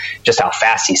 and just how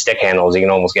fast he stick handles, he can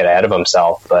almost get ahead of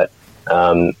himself. But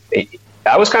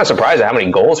I was kind of surprised at how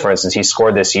many goals, for instance, he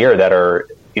scored this year that are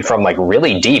from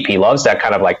really deep. He loves that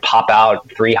kind of pop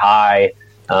out 3 high,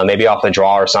 maybe off the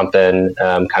draw or something,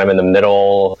 kind of in the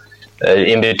middle,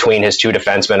 in between his 2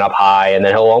 defensemen up high, and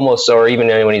then he'll almost, or even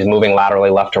when he's moving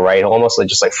laterally left to right, he'll almost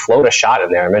just float a shot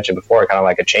in there. I mentioned before, kind of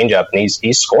like a changeup, and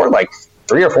he's scored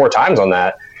 3 or 4 times on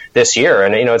that this year.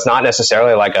 And it's not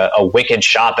necessarily a wicked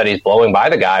shot that he's blowing by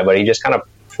the guy, but he just kind of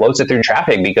floats it through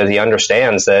traffic because he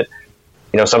understands that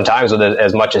sometimes with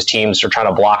as much as teams are trying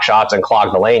to block shots and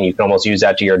clog the lane, you can almost use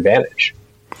that to your advantage.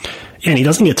 Yeah, and he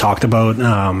doesn't get talked about,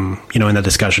 in the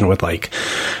discussion with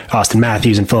Austin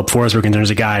Matthews and Philip Forsberg in terms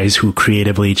of guys who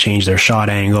creatively change their shot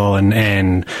angle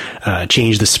and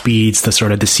change the speeds to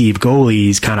sort of deceive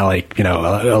goalies, kind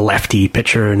of a lefty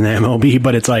pitcher in the MLB.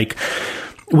 But it's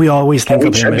we always think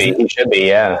of him. He should be,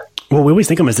 yeah. Well, we always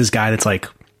think of him as this guy that's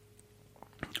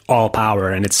all power,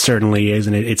 and it certainly is,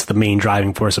 and it's the main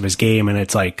driving force of his game. And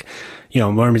it's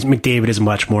McDavid is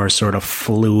much more sort of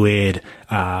fluid,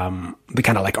 the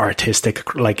kind of artistic,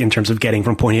 in terms of getting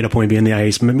from point A to point B in the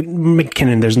ice.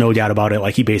 McKinnon, there's no doubt about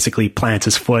it. He basically plants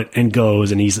his foot and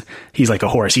goes, and he's like a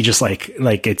horse. He just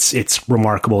it's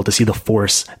remarkable to see the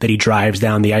force that he drives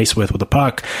down the ice with the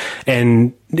puck.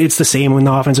 And it's the same in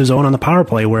the offensive zone on the power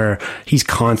play, where he's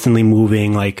constantly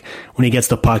moving. When he gets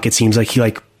the puck, it seems like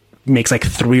he makes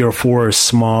 3 or 4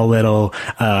 small little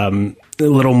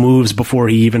moves before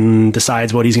he even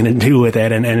decides what he's going to do with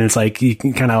it. And it's he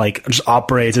kind of just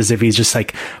operates as if he's just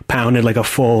pounded a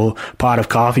full pot of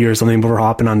coffee or something before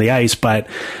hopping on the ice. But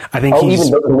I think even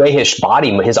the way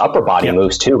his upper body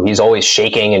moves too, he's always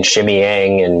shaking and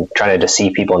shimmying and trying to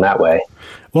deceive people in that way.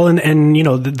 Well, and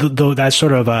that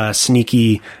sort of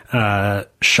sneaky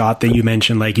shot that you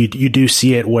mentioned, you do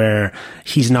see it where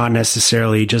he's not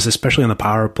necessarily just, especially on the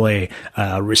power play,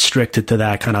 restricted to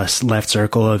that kind of left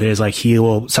circle of his. He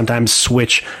will sometimes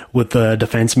switch with the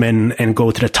defenseman and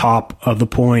go to the top of the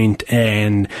point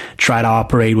and try to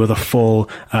operate with a full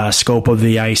scope of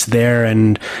the ice there.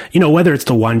 And whether it's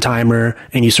the one timer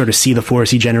and you sort of see the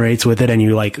force he generates with it, and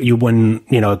when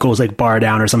it goes bar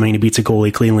down or something, and he beats a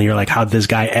goalie cleanly, you're how did this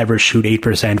guy ever shoot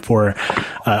 8% for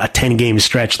a 10-game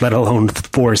stretch, let alone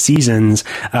 4 seasons?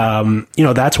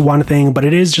 That's one thing, but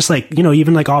it is just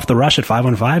even off the rush at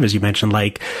 5-on-5, as you mentioned,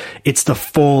 it's the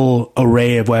full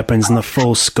array of weapons and the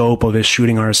full scope of his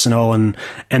shooting arsenal, and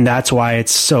that's why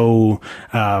it's so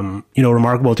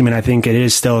remarkable to me. And I think it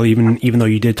is still, even though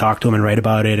you did talk to him and write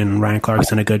about it, and Ryan Clark's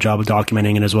done a good job of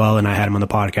documenting it as well, and I had him on the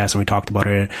podcast and we talked about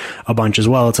it a bunch as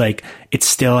well. It's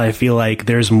still, I feel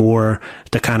there's more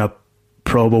to kind of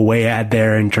probe away at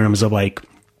there in terms of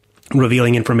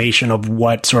revealing information of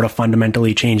what sort of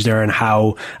fundamentally changed there and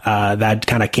how that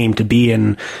kind of came to be.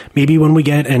 And maybe when we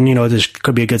get, and this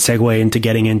could be a good segue into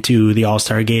getting into the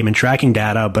All-Star game and tracking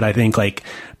data, but I think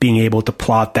being able to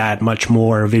plot that much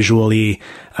more visually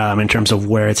in terms of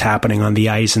where it's happening on the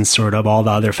ice and sort of all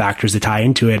the other factors that tie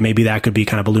into it, maybe that could be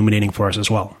kind of illuminating for us as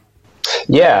well.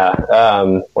 Yeah,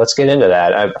 let's get into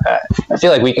that. I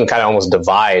feel we can kind of almost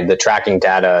divide the tracking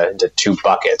data into 2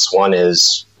 buckets. One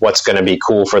is what's going to be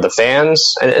cool for the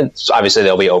fans, and obviously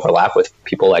there'll be overlap with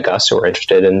people like us who are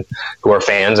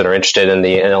fans and are interested in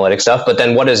the analytic stuff. But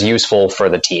then what is useful for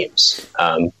the teams?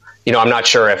 I'm not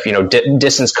sure if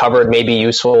distance covered may be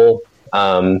useful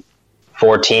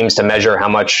for teams to measure how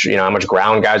much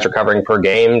ground guys are covering per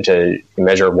game, to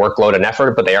measure workload and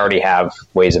effort, but they already have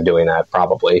ways of doing that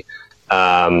probably.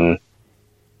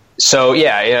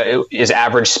 Is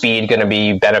average speed going to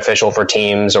be beneficial for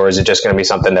teams, or is it just going to be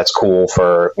something that's cool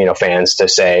for, fans to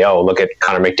say, oh, look at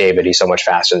Connor McDavid, he's so much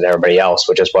faster than everybody else,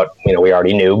 which is what, we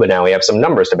already knew, but now we have some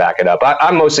numbers to back it up.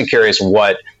 I'm mostly curious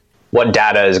what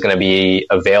data is going to be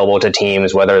available to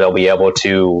teams, whether they'll be able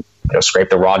to scrape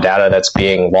the raw data that's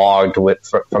being logged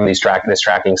from this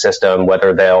tracking system,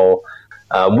 whether they'll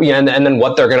and then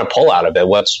what they're going to pull out of it,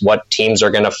 what teams are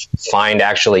going to find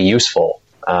actually useful.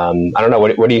 I don't know.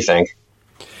 What do you think?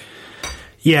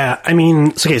 Yeah, I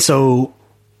mean, okay, so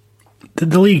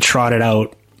the league trotted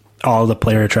out all the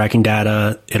player tracking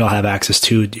data it'll have access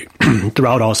to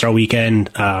throughout All-Star weekend,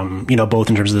 both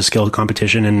in terms of the skill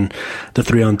competition and the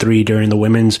 3-on-3 during the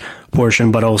women's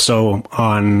portion, but also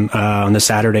on the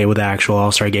Saturday with the actual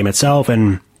All-Star game itself.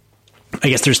 And I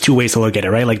guess there's two ways to look at it,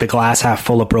 right? Like the glass half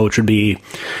full approach would be,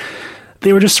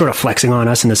 they were just sort of flexing on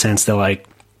us in the sense that like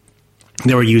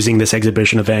they were using this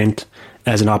exhibition event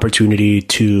as an opportunity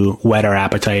to whet our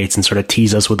appetites and sort of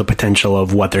tease us with the potential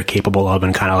of what they're capable of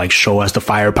and kind of like show us the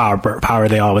firepower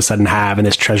they all of a sudden have in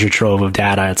this treasure trove of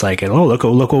data. It's like, oh, look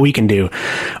what we can do.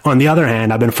 On the other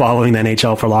hand, I've been following the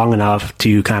NHL for long enough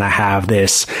to kind of have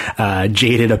this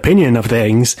jaded opinion of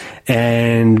things,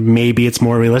 and maybe it's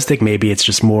more realistic, maybe it's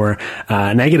just more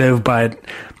negative, but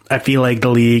I feel like the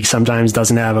league sometimes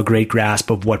doesn't have a great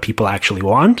grasp of what people actually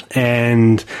want.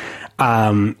 And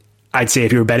I'd say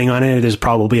if you're betting on it, there's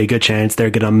probably a good chance they're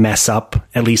going to mess up,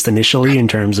 at least initially, in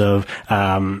terms of,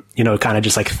 kind of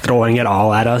just like throwing it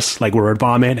all at us, like word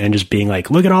vomit, and just being like,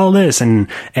 look at all this. And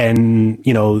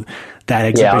that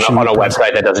exhibition. On a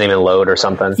website that doesn't even load or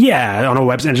something. Yeah, on a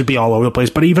website, just be all over the place.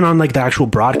 But even on like the actual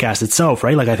broadcast itself,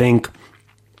 right? Like I think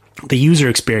the user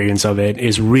experience of it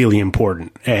is really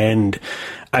important. And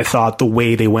I thought the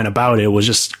way they went about it was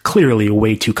just clearly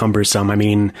way too cumbersome. I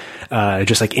mean,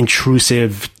 just like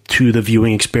intrusive to the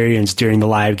viewing experience during the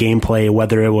live gameplay,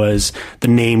 whether it was the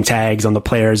name tags on the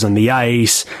players on the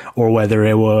ice, or whether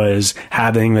it was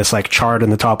having this like chart in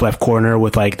the top left corner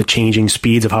with like the changing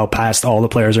speeds of how fast all the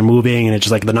players are moving. And it's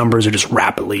just like the numbers are just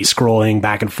rapidly scrolling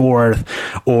back and forth,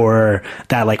 or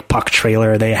that like puck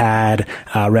trailer they had,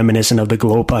 reminiscent of the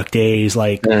glow puck days,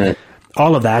 like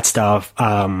all of that stuff.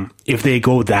 If they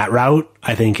go that route,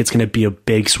 I think it's going to be a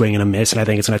big swing and a miss, and I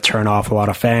think it's going to turn off a lot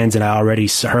of fans. And I already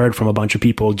heard from a bunch of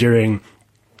people during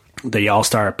the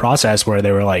All-Star process where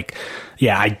they were like,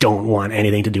 yeah, I don't want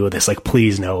anything to do with this. Like,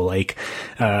 please no, like,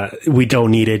 we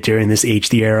don't need it during this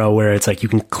HD era where it's like you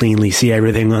can cleanly see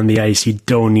everything on the ice. You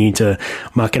don't need to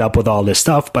muck it up with all this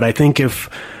stuff. But I think if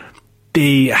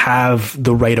they have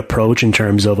the right approach in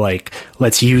terms of like,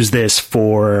 let's use this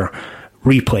for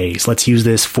replays, let's use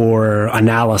this for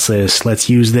analysis, let's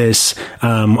use this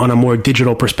on a more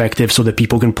digital perspective so that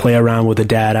people can play around with the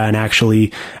data and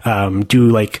actually do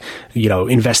like,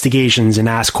 investigations and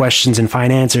ask questions and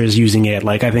find answers using it.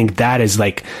 Like, I think that is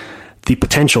like the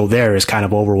potential there is kind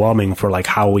of overwhelming for like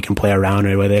how we can play around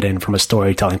with it, and from a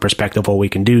storytelling perspective, what we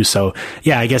can do. So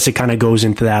yeah, I guess it kind of goes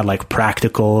into that like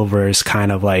practical versus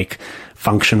kind of like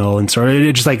functional, and sort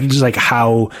of just like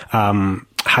how,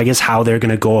 I guess how they're going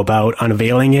to go about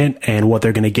unveiling it and what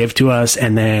they're going to give to us,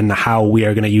 and then how we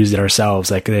are going to use it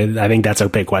ourselves. Like, I think that's a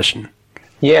big question.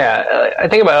 Yeah. I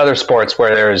think about other sports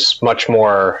where there's much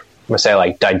more, let's say,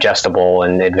 like digestible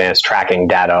and advanced tracking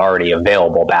data already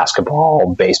available: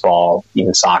 basketball, baseball,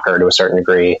 even soccer to a certain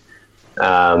degree.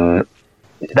 That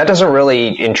doesn't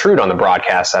really intrude on the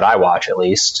broadcast that I watch, at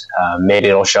least. Maybe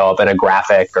it'll show up in a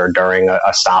graphic or during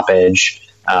a stoppage.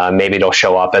 Maybe it'll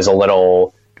show up as a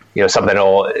little, something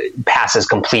will passes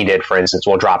completed, for instance,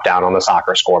 will drop down on the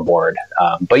soccer scoreboard.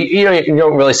 But you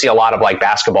don't really see a lot of like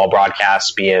basketball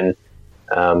broadcasts being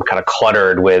kind of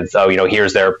cluttered with,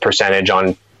 here's their percentage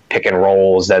on pick and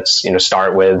rolls. That's,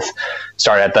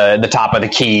 start at the top of the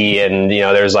key, and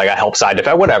there's like a help side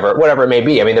defense, whatever it may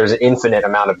be. I mean, there's an infinite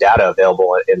amount of data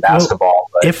available in basketball.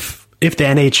 Well, if the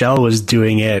NHL was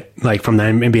doing it like from the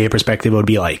NBA perspective, it would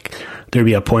be like there'd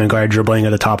be a point guard dribbling at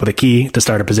the top of the key to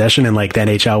start a possession, and like the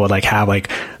NHL would like have like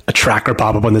a tracker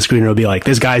pop up on the screen, and it'll be like,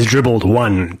 this guy's dribbled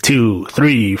 1, 2,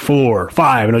 3, 4,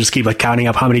 5, and it'll just keep like counting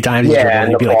up how many times he's dribbled,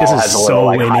 and you'd be like, this is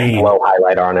so inane. Low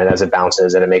highlight on it as it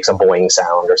bounces, and it makes a boing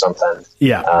sound or something.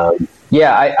 Yeah.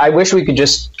 I wish we could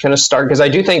just kind of start, because I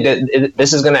do think that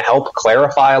this is going to help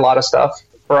clarify a lot of stuff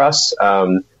for us.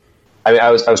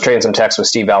 I was trading some text with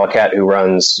Steve Valiquette, who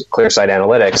runs ClearSight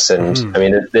Analytics, and I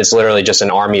mean, it's literally just an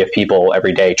army of people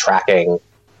every day tracking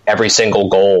every single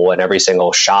goal and every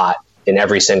single shot in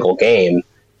every single game.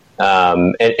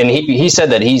 And he said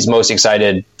that he's most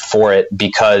excited for it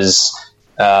because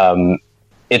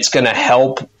it's going to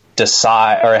help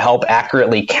decide or help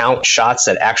accurately count shots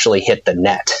that actually hit the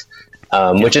net,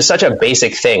 which is such a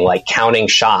basic thing, like counting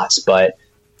shots, but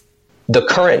the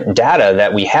current data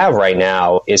that we have right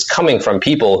now is coming from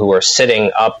people who are sitting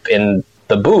up in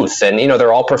the booth, and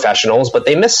they're all professionals, but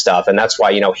they miss stuff, and that's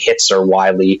why hits are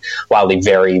wildly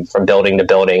vary from building to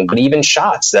building. But even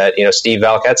shots that Steve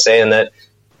Valiquette's saying that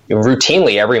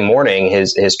routinely every morning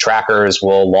his trackers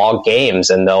will log games,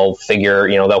 and they'll figure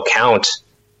they'll count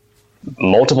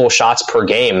multiple shots per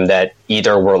game that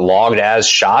either were logged as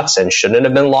shots and shouldn't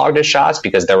have been logged as shots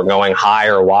because they were going high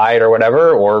or wide or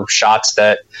whatever, or shots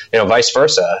that, vice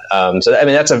versa. So, I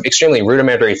mean, that's an extremely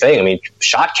rudimentary thing. I mean,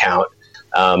 shot count,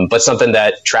 but something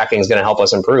that tracking is going to help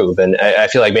us improve. And I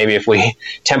feel like maybe if we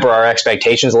temper our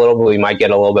expectations a little bit, we might get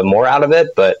a little bit more out of it.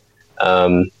 But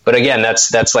But again,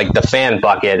 that's like the fan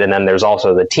bucket, and then there's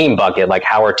also the team bucket. Like,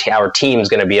 how are our teams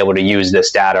going to be able to use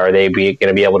this data? Are they going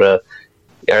to be able to?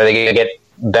 Are they going to get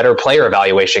better player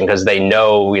evaluation because they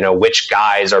know which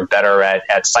guys are better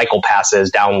at cycle passes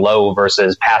down low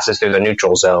versus passes through the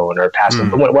neutral zone or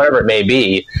passes whatever it may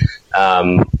be?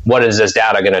 What is this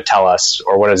data going to tell us,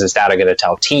 or what is this data going to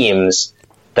tell teams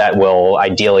that will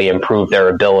ideally improve their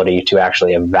ability to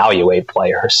actually evaluate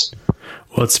players?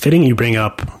 Well, it's fitting you bring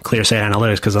up ClearSight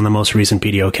Analytics, because on the most recent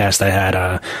PDO cast I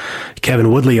had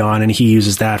Kevin Woodley on, and he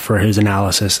uses that for his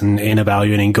analysis and in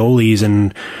evaluating goalies.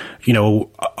 And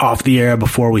off the air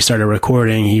before we started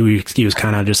recording, he was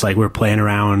kind of just like, we're playing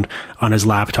around on his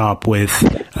laptop with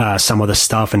some of the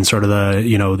stuff and sort of the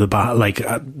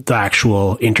the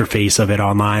actual interface of it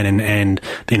online and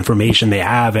the information they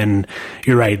have. And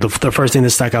you're right, the first thing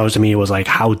that stuck out to me was like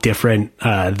how different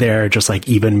they're just like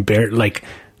even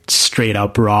straight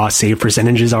up raw save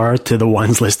percentages are to the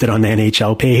ones listed on the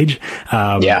NHL page,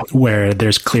 where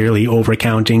there's clearly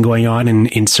overcounting going on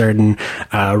in certain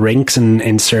rinks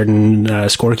and certain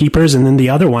scorekeepers. And then the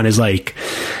other one is like,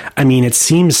 I mean, it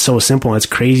seems so simple. It's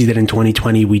crazy that in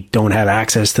 2020 we don't have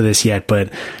access to this yet,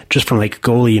 but just from like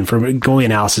goalie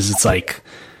analysis, it's like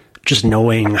just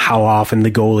knowing how often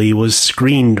the goalie was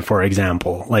screened, for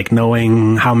example, like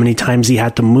knowing how many times he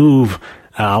had to move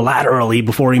laterally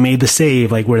before he made the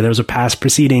save, like where there was a pass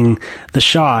preceding the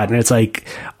shot. And it's like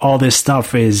all this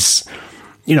stuff is,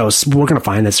 we're going to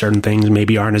find that certain things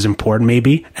maybe aren't as important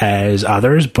maybe as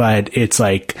others, but it's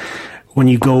like when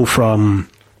you go from,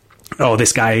 oh,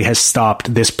 this guy has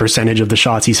stopped this percentage of the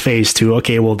shots he's faced, to,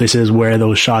 okay, well, this is where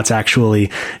those shots actually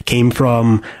came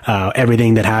from,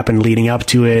 everything that happened leading up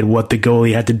to it, what the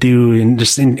goalie had to do, and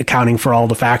just in accounting for all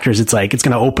the factors. It's like, it's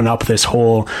going to open up this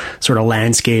whole sort of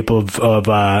landscape of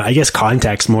I guess,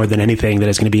 context more than anything that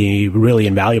is going to be really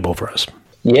invaluable for us.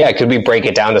 Yeah, could we break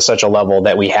it down to such a level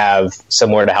that we have,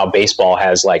 similar to how baseball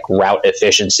has like route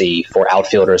efficiency for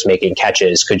outfielders making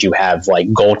catches, could you have like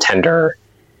goaltender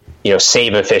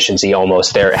save efficiency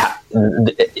almost there,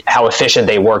 how efficient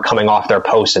they were coming off their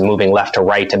post and moving left to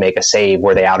right to make a save?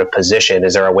 Were they out of position?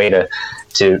 Is there a way to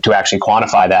actually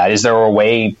quantify that? Is there a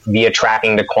way via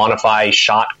tracking to quantify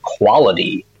shot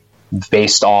quality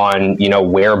based on,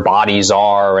 where bodies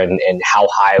are and how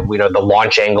high, the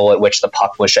launch angle at which the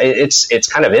puck was? It's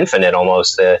kind of infinite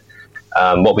almost,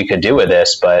 what we could do with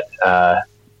this, but,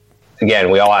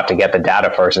 again, we all have to get the data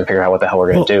first and figure out what the hell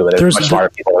we're going to do. There's much smarter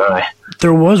people than I.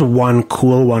 There was one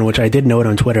cool one, which I did note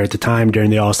on Twitter at the time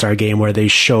during the All-Star game, where they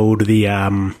showed the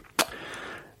kind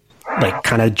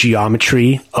of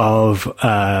geometry of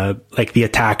the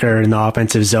attacker in the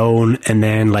offensive zone, and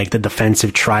then like the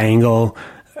defensive triangle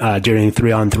during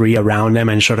 3-on-3 around them,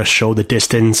 and sort of show the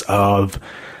distance of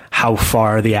how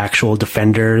far the actual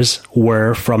defenders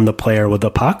were from the player with the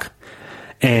puck,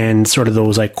 and sort of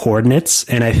those like coordinates.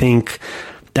 And I think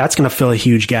that's going to fill a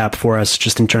huge gap for us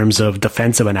just in terms of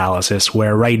defensive analysis,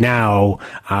 where right now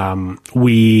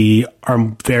we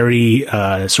are very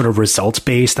sort of results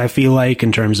based, I feel like,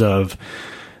 in terms of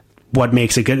what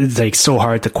makes it good. It's like so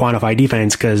hard to quantify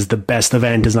defense because the best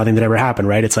event is nothing that ever happened,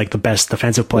 right? It's like the best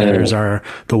defensive players are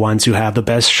the ones who have the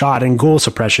best shot and goal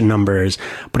suppression numbers.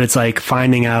 But it's like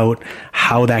finding out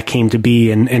how that came to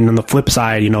be. And on the flip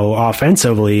side,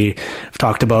 offensively, I've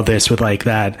talked about this with like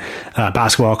that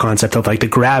basketball concept of like the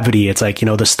gravity. It's like,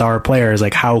 the star players,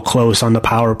 like how close on the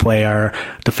power play are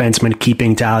defensemen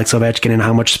keeping to Alex Ovechkin, and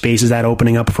how much space is that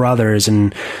opening up for others?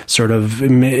 And sort of, I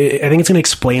think it's going to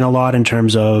explain a lot in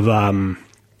terms of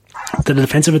the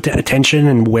defensive attention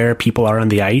and where people are on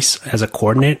the ice as a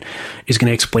coordinate is going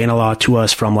to explain a lot to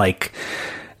us from like,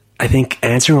 I think,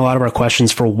 answering a lot of our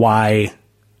questions for why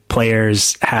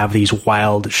players have these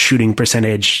wild shooting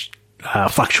percentage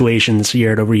fluctuations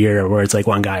year over year, where it's like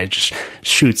one guy just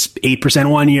shoots 8%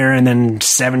 one year and then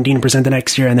 17% the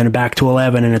next year and then back to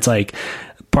 11. And it's like,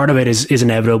 part of it is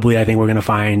inevitably, I think we're going to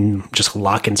find just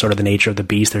luck and sort of the nature of the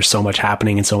beast. There's so much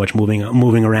happening and so much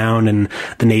moving around, and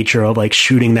the nature of like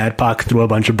shooting that puck through a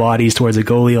bunch of bodies towards a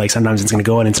goalie. Like sometimes it's going to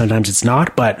go in and sometimes it's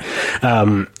not, but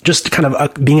just kind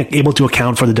of being able to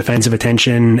account for the defensive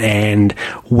attention and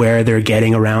where they're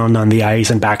getting around on the ice.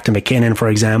 And back to McKinnon, for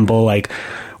example, like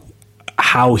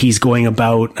how he's going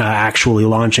about actually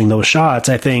launching those shots,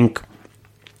 I think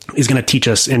is going to teach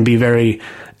us and be very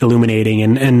illuminating.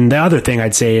 And the other thing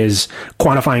I'd say is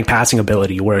quantifying passing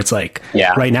ability, where it's like,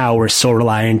 right now we're so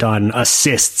reliant on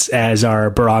assists as our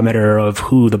barometer of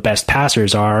who the best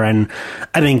passers are. And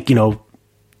I think,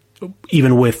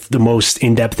 even with the most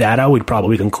in-depth data, we'd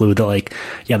probably conclude that, like,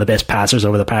 yeah, the best passers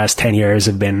over the past 10 years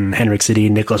have been Henrik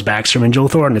Sedin, Nicholas Backstrom, and Joe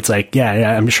Thornton. It's like,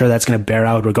 yeah, I'm sure that's going to bear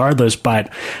out regardless.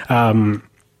 But,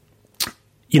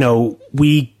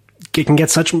 we can get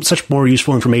such more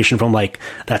useful information from, like,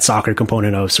 that soccer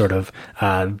component of sort of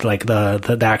like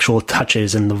the actual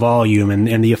touches and the volume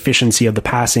and the efficiency of the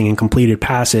passing and completed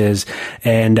passes.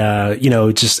 And,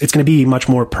 it's going to be much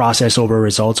more process over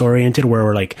results oriented, where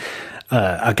we're like,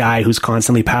 a guy who's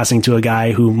constantly passing to a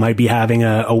guy who might be having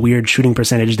a weird shooting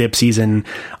percentage dip season,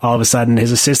 all of a sudden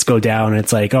his assists go down, and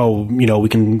it's like, we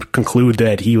can conclude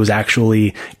that he was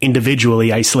actually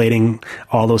individually isolating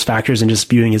all those factors and just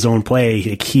viewing his own play.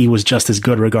 Like, he was just as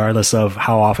good regardless of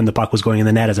how often the puck was going in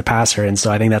the net as a passer. And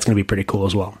so I think that's going to be pretty cool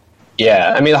as well.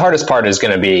 Yeah, I mean, the hardest part is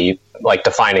going to be like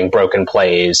defining broken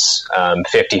plays,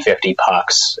 50-50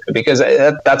 pucks, because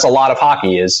that's a lot of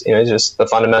hockey. Is just the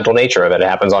fundamental nature of it. It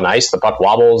happens on ice. The puck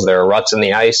wobbles. There are ruts in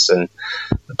the ice, and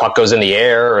the puck goes in the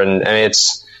air, and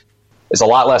it's a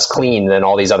lot less clean than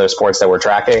all these other sports that we're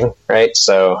tracking, right?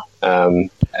 So I'm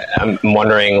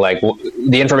wondering, like,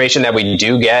 the information that we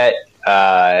do get,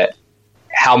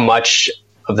 how much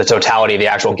of the totality of the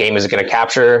actual game is it going to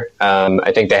capture?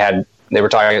 I think they were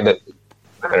talking that,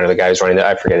 I don't know, the guy who's running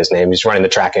I forget his name. He's running the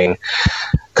tracking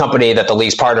company that the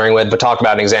league's partnering with, but talked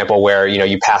about an example where,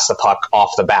 you pass the puck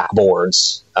off the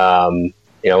backboards,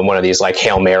 one of these like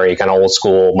Hail Mary kind of old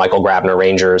school Michael Grabner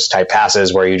Rangers type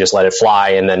passes where you just let it fly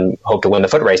and then hope to win the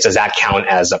foot race. Does that count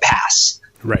as a pass?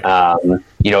 Right.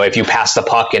 If you pass the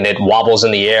puck and it wobbles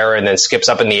in the air and then skips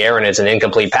up in the air and it's an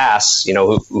incomplete pass,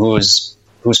 whose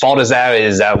fault is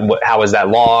that? How is that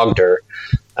logged? Or,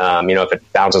 if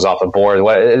it bounces off the board,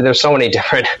 there's so many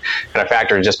different kind of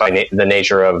factors just by the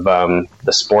nature of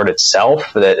the sport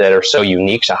itself that are so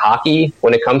unique to hockey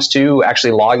when it comes to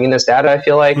actually logging this data. I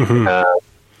feel like it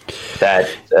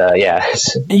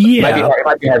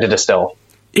might be hard to distill.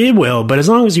 It will, but as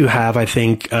long as you have, I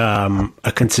think,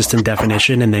 a consistent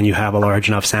definition, and then you have a large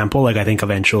enough sample, like, I think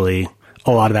eventually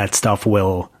a lot of that stuff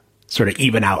will sort of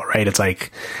even out, right? It's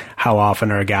like, how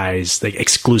often are guys like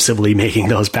exclusively making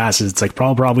those passes? It's like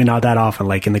probably not that often.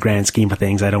 Like, in the grand scheme of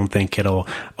things, I don't think it'll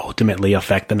ultimately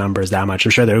affect the numbers that much. I'm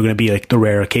sure there are going to be like the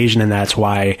rare occasion, and that's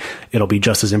why it'll be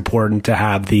just as important to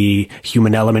have the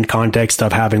human element context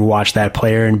of having watched that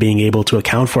player and being able to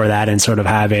account for that and sort of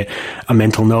have it a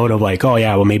mental note of like, oh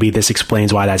yeah, well, maybe this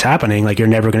explains why that's happening. Like, you're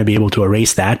never going to be able to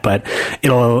erase that, but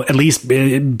it'll at least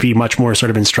be much more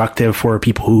sort of instructive for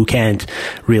people who can't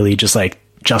really just like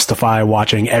justify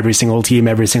watching every single team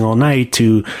every single night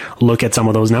to look at some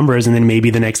of those numbers, and then maybe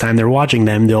the next time they're watching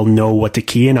them, they'll know what to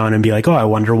key in on and be like, oh, I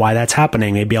wonder why that's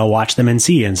happening. Maybe I'll watch them and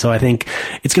see. And so I think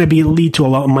it's going to lead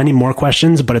to many more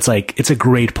questions, but it's like, it's a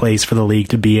great place for the league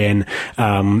to be in.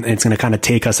 It's going to kind of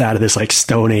take us out of this like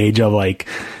stone age of like,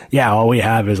 yeah, all we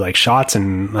have is like shots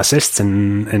and assists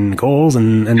and goals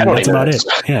and that's about it.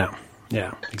 Yeah.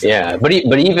 Exactly. Yeah.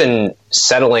 But even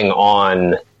settling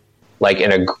on like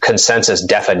in a consensus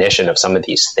definition of some of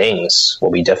these things will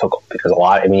be difficult, because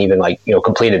even like,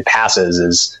 completed passes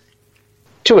is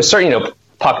to a certain,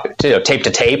 puck, tape to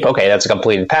tape. Okay. That's a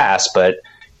completed pass, but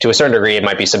to a certain degree, it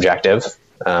might be subjective.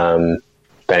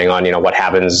 Depending on, what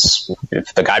happens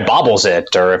if the guy bobbles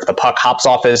it, or if the puck hops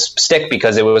off his stick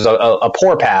because it was a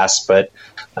poor pass. But,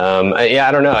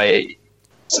 I don't know.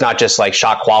 It's not just like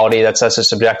shot quality. That's a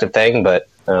subjective thing, but,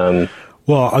 well,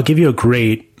 I'll give you a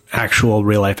great actual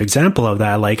real life example of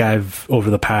that. Like, I've over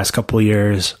the past couple of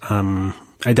years, I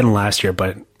didn't last year,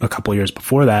 but a couple of years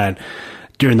before that,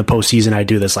 during the postseason, I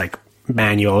do this like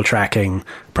manual tracking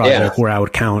project where I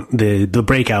would count the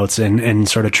breakouts and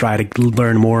sort of try to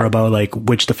learn more about like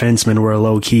which defensemen were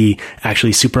low key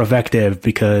actually super effective,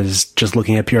 because just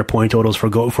looking at pure point totals for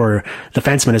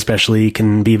defensemen especially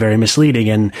can be very misleading.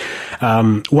 And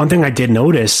one thing I did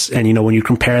notice, and when you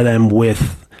compare them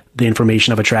with the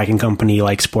information of a tracking company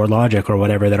like Sportlogic or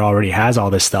whatever that already has all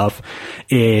this stuff,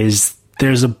 is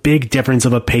there's a big difference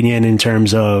of opinion in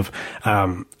terms of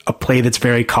a play that's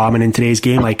very common in today's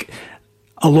game. Like,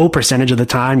 a low percentage of the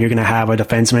time, you're going to have a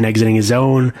defenseman exiting his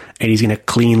zone, and he's going to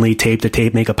cleanly tape to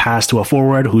tape make a pass to a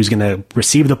forward who's going to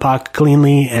receive the puck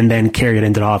cleanly and then carry it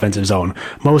into the offensive zone.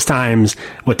 Most times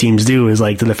what teams do is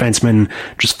like the defenseman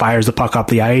just fires the puck up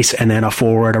the ice, and then a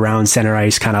forward around center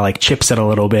ice kind of like chips it a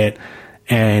little bit,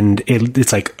 and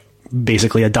it's like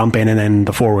basically a dump in, and then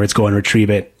the forwards go and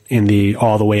retrieve it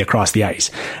all the way across the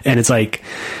ice. And it's like,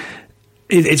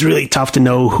 it's really tough to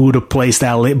know who to place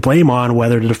that blame on,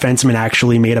 whether the defenseman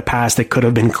actually made a pass that could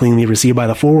have been cleanly received by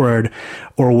the forward,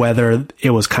 or whether it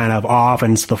was kind of off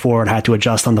and the forward had to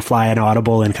adjust on the fly and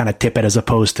audible and kind of tip it as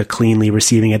opposed to cleanly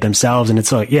receiving it themselves. And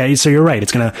it's like, yeah, so you're right.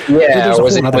 It's going to,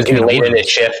 was he late in his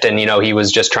shift and, he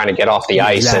was just trying to get off the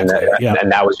ice and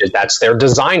that was just, that's their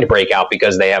designed breakout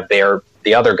because they have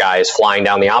the other guy is flying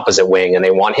down the opposite wing and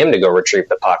they want him to go retrieve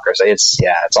the puck. Or so it's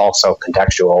also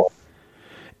contextual.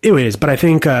 It is, but I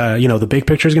think, the big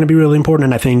picture is going to be really important.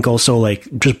 And I think also like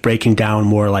just breaking down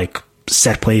more like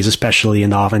set plays, especially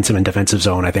in the offensive and defensive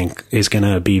zone, I think is going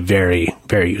to be very,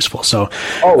 very useful. So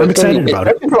I'm excited about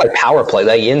it. For like power play,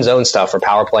 like in zone stuff for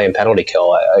power play and penalty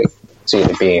kill, I see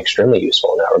it being extremely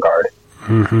useful in that regard.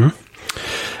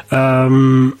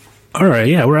 Mm-hmm. All right.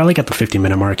 Yeah. We're like at the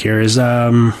 50-minute mark here.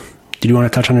 Did you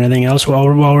want to touch on anything else while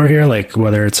we're here? Like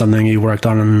whether it's something you worked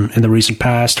on in the recent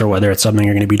past or whether it's something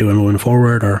you're going to be doing moving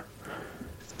forward or?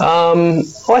 Well,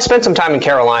 I spent some time in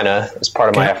Carolina as part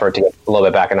of my effort to get a little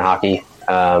bit back into hockey.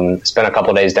 Spent a couple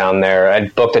of days down there. I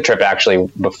booked a trip actually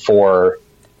before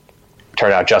it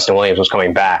turned out Justin Williams was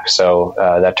coming back. So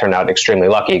that turned out extremely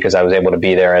lucky because I was able to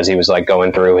be there as he was like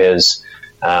going through his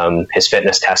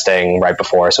fitness testing right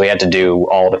before. So he had to do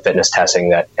all the fitness testing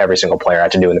that every single player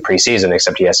had to do in the preseason,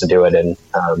 except he has to do it in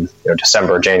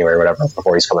December or January or whatever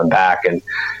before he's coming back. And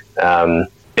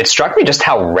it struck me just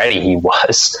how ready he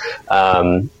was.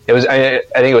 I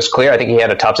think it was clear. I think he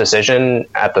had a tough decision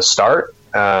at the start.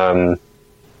 And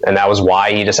that was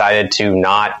why he decided to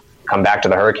not come back to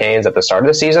the Hurricanes at the start of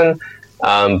the season.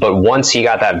 But once he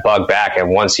got that bug back and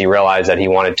once he realized that he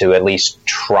wanted to at least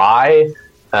try,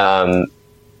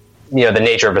 the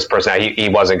nature of his personality, he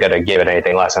wasn't going to give it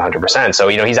anything less than 100%. So,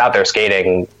 he's out there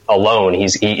skating alone.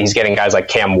 He's getting guys like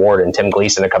Cam Ward and Tim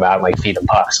Gleason to come out and like feed him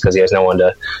pucks because he has no one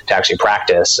to actually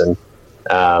practice. And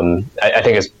I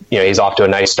think he's off to a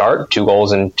nice start, 2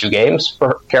 goals in 2 games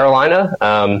for Carolina.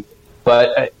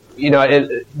 But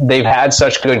they've had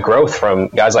such good growth from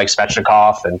guys like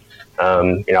Svechnikov. And,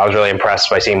 I was really impressed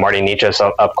by seeing Marty Necas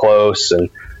up close. And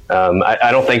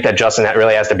I don't think that Justin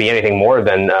really has to be anything more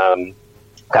than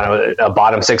kind of a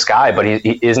bottom 6 guy, but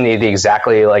isn't he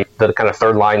exactly like the kind of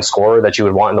third line scorer that you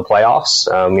would want in the playoffs?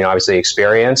 Obviously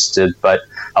experienced, but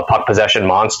a puck possession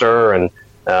monster and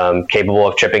capable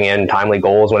of chipping in timely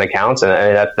goals when it counts.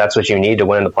 And that's what you need to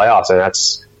win in the playoffs. And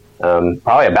that's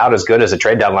probably about as good as a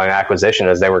trade deadline acquisition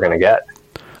as they were going to get.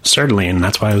 Certainly, and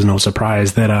that's why it was no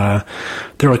surprise that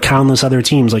there were countless other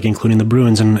teams, like including the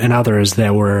Bruins and others,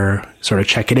 that were sort of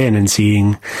checking in and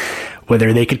seeing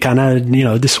whether they could kind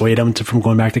of, dissuade him from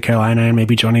going back to Carolina and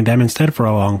maybe joining them instead for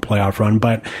a long playoff run.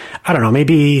 But I don't know,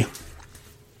 maybe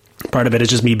part of it is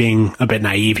just me being a bit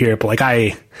naive here, but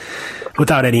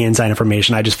without any inside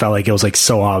information, I just felt like it was like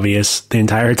so obvious the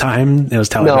entire time. It was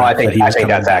telling I think that's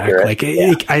back. Accurate. Like,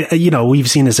 we've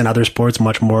seen this in other sports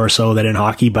much more so than in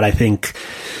hockey, but I think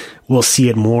we'll see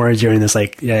it more during this,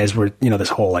 as we're, this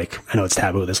whole, I know it's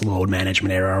taboo, this load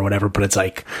management era or whatever, but it's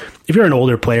like, if you're an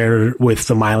older player with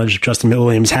the mileage Justin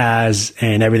Williams has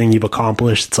and everything you've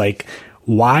accomplished, it's like,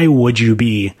 why would you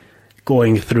be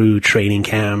going through training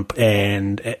camp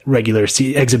and regular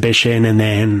exhibition and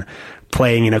then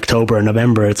playing in October and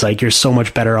November? It's like, you're so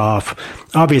much better off.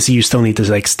 Obviously you still need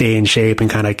to stay in shape and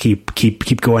kind of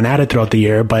keep going at it throughout the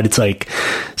year, but it's like,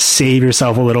 save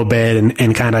yourself a little bit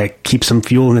and kind of keep some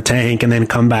fuel in the tank and then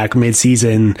come back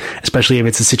mid-season, especially if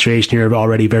it's a situation you're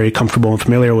already very comfortable and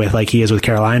familiar with, like he is with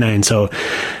Carolina. And so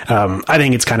I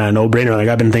think it's kind of a no-brainer. Like,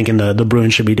 I've been thinking the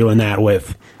Bruins should be doing that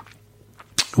with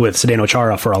Zdeno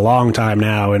Chara for a long time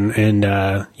now, and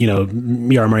Jaromir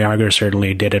Jagr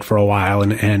certainly did it for a while,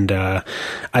 and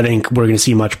I think we're going to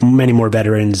see many more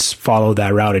veterans follow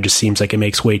that route. It just seems like it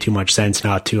makes way too much sense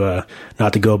not to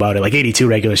go about it. Like 82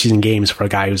 regular season games for a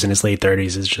guy who's in his late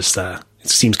 30s is just it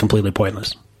seems completely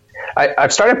pointless.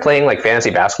 I've started playing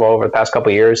fantasy basketball over the past couple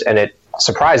of years, and it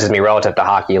surprises me relative to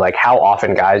hockey, how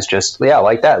often guys just,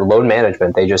 like that load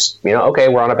management. They just, okay,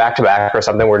 we're on a back-to-back or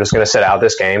something. We're just going to sit out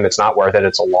this game. It's not worth it.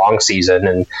 It's a long season.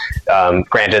 And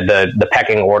granted, the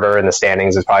pecking order in the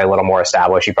standings is probably a little more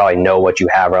established. You probably know what you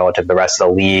have relative to the rest of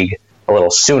the league a little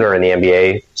sooner in the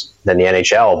NBA than the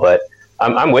NHL. But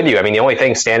I'm with you. I mean, the only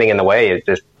thing standing in the way is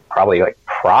just probably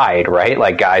pride, right?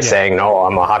 Like guys saying, "No,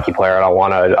 I'm a hockey player. I don't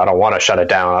want to shut it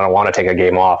down. I don't want to take a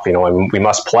game off. And we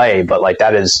must play." But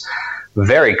that is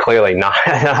very clearly not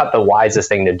the wisest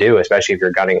thing to do, especially if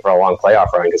you're gunning for a long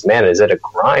playoff run. Because man, is it a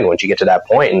grind once you get to that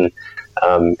point,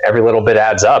 and every little bit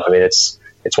adds up. I mean, it's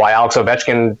why Alex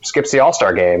Ovechkin skips the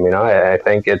All-Star game. I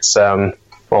think it's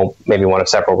maybe one of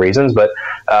several reasons, but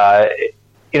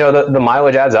the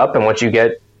mileage adds up, and once you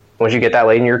get once you get that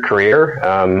late in your career,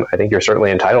 I think you're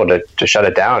certainly entitled to shut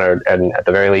it down, and at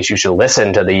the very least, you should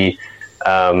listen to the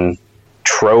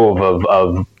trove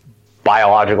of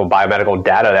biomedical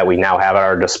data that we now have at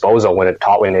our disposal when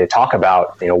they talk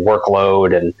about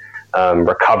workload and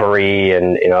recovery,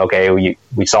 and okay,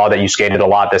 we saw that you skated a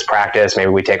lot this practice.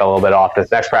 Maybe we take a little bit off this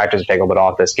next practice, take a little bit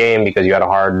off this game because you had a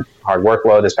hard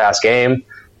workload this past game.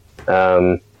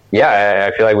 I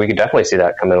feel like we could definitely see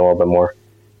that come in a little bit more.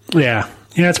 Yeah,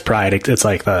 it's pride. It's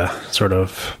like the sort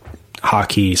of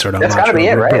hockey sort of. That's got to be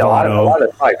it, right? A lot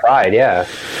of like pride. Yeah.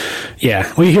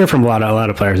 Yeah. Well, you hear from a lot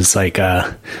of players. It's like,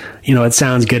 it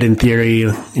sounds good in theory.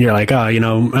 You're like, oh,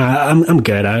 I'm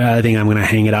good. I think I'm going to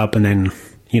hang it up, and then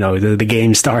the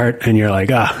games start, and you're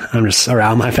like, I'm just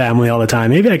around my family all the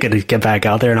time. Maybe I could get back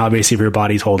out there. And obviously, if your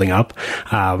body's holding up,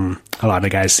 a lot of the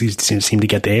guys seem to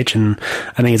get the itch, and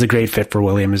I think it's a great fit for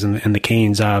Williams and the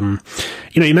Canes.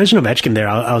 You mentioned Ovechkin there.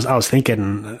 I was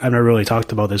thinking, I've never really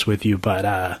talked about this with you,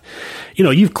 but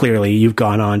you've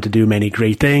gone on to do many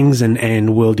great things,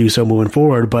 and will do so moving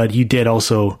forward. But you did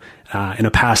also, in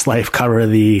a past life, cover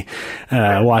the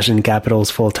Washington Capitals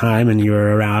full time, and you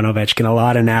were around Ovechkin a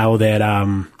lot. And now that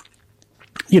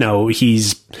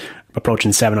he's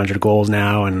approaching 700 goals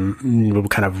now, and we're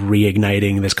kind of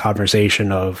reigniting this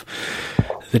conversation of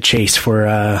the chase for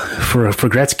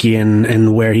Gretzky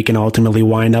and where he can ultimately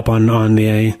wind up on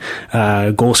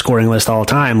the goal scoring list all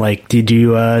time. Like, do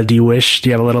you have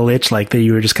a little itch like that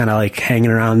you were just kind of like hanging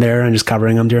around there and just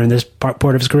covering him during this part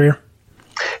of his career?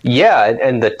 Yeah,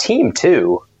 and the team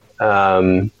too.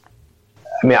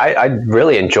 I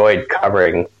really enjoyed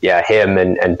covering, him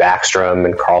and Backstrom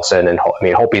and Carlson, and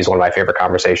Holtby's one of my favorite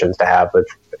conversations to have with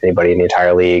anybody in the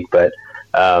entire league. But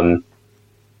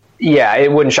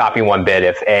it wouldn't shock me one bit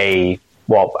if I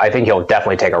think he'll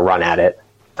definitely take a run at it.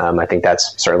 I think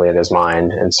that's certainly in his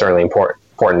mind, and certainly important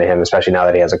to him, especially now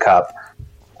that he has a cup.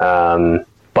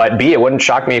 But B, it wouldn't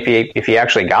shock me if he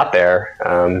actually got there.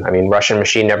 Russian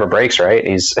machine never breaks, right?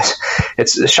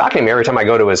 It's shocking me every time I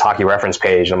go to his hockey reference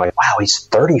page, and I'm like, wow, he's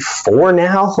 34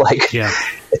 now. Like, yeah,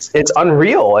 it's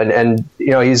unreal. And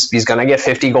he's going to get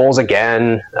 50 goals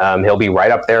again. He'll be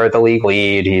right up there at the league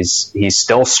lead. He's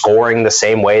still scoring the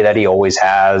same way that he always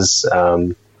has.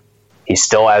 He's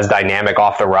still as dynamic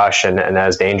off the rush and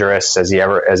as dangerous as he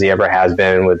ever has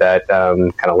been, with that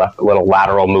kind of little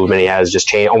lateral movement he has,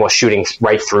 just almost shooting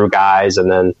right through guys.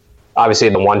 And then obviously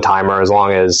the one timer, as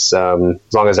long as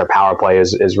their power play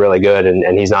is really good,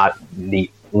 and he's not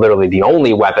literally the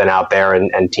only weapon out there,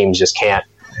 and teams just can't,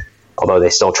 although they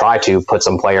still try to put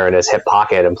some player in his hip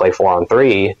pocket and play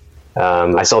 4-on-3.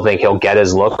 I still think he'll get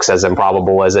his looks, as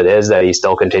improbable as it is that he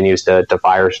still continues to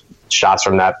fire shots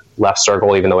from that left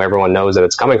circle, even though everyone knows that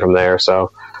it's coming from there.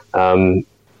 So,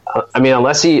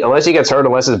 unless he gets hurt,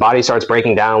 unless his body starts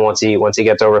breaking down once he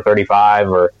gets over 35,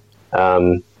 or I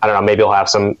don't know, maybe he'll have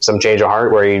some change of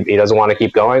heart where he doesn't want to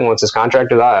keep going once his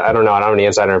contract is out. I don't know. I don't have any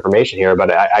insider information here,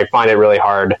 but I find it really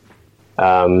hard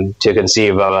to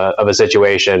conceive of a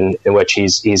situation in which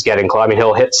he's getting close.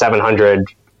 He'll hit 700.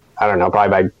 I don't know,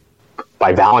 probably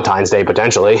by Valentine's Day,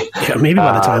 potentially. Yeah, maybe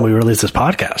by the time we release this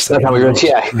podcast. That's how we release,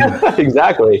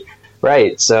 exactly.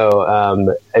 Right.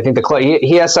 So I think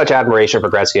he has such admiration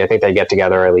for Gretzky. I think they get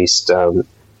together at least, I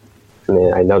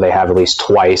know they have at least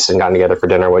twice and gotten together for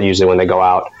dinner. Usually when they go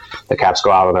out, the Caps go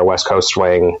out on their West Coast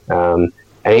swing. And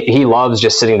he loves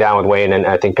just sitting down with Wayne and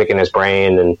I think picking his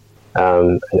brain. And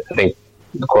I think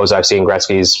the quotes I've seen,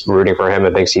 Gretzky's rooting for him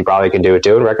and thinks he probably can do it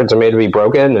too. And records are made to be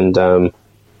broken. And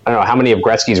I don't know how many of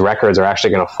Gretzky's records are actually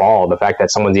going to fall. The fact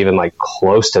that someone's even like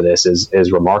close to this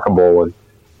is remarkable.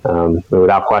 And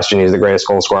without question, he's the greatest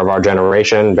goal scorer of our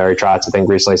generation. Barry Trotz, I think,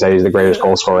 recently said he's the greatest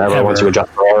goal scorer ever. Once you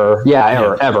adjust for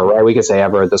error. Ever, right? We could say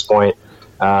ever at this point.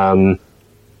 I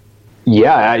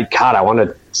want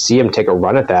to see him take a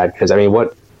run at that, because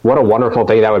what a wonderful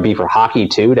thing that would be for hockey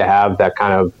too, to have that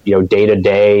kind of day to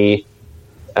day.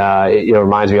 It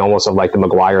reminds me almost of like the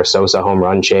Maguire-Sosa home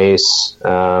run chase.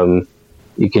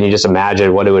 Can you just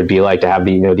imagine what it would be like to have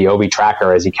the Ovi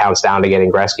tracker as he counts down to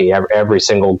getting Gretzky? Every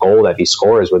single goal that he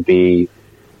scores would be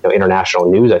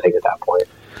international news, I think, at that point.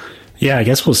 Yeah, I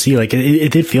guess we'll see. Like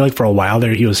it did feel like for a while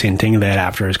there he was hinting that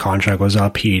after his contract was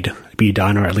up he'd be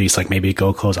done, or at least like maybe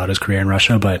go close out his career in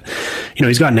Russia. But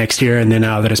he's got next year, and then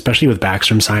now that especially with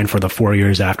Backstrom signed for the 4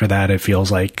 years after that, it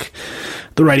feels like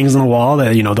the writing's on the wall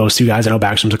that those two guys. I know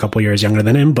Backstrom's a couple years younger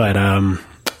than him, but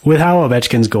with how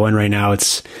Ovechkin's going right now,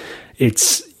 it's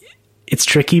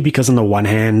tricky, because on the one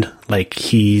hand, like,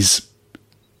 he's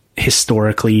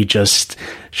historically just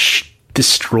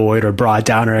destroyed or brought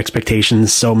down our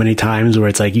expectations so many times, where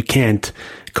it's like you can't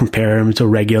compare him to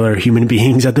regular human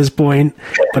beings at this point.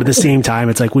 But at the same time,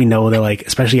 it's like, we know that, like,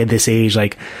 especially at this age,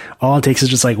 like, all it takes is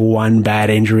just like one bad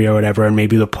injury or whatever, and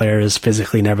maybe the player is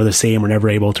physically never the same or never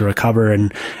able to recover.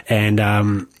 And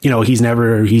you know,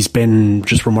 he's been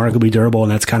just remarkably durable,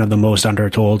 and that's kind of the most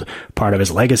undertold part of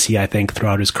his legacy, I think,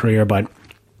 throughout his career. But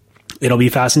it'll be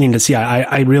fascinating to see.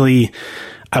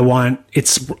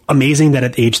 It's amazing that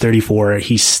at age 34,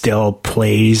 he still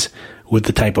plays with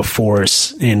the type of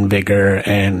force and vigor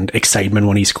and excitement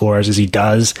when he scores as he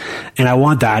does. And I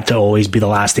want that to always be the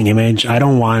lasting image. I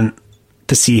don't want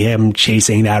to see him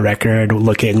chasing that record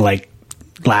looking like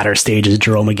latter stages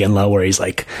Jerome McGinley, where he's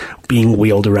like being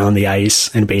wheeled around the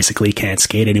ice and basically can't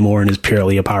skate anymore and is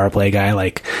purely a power play guy.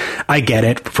 Like, I get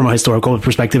it from a historical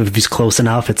perspective. If he's close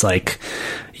enough, it's like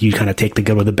you kind of take the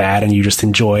good with the bad and you just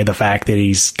enjoy the fact that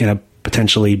he's going to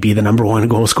potentially be the number one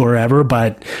goal scorer ever.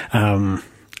 But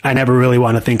I never really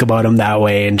want to think about him that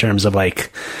way in terms of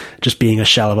like just being a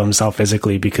shell of himself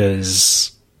physically,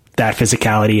 because that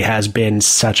physicality has been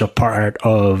such a part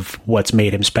of what's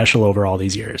made him special over all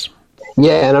these years.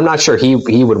 Yeah, and I'm not sure he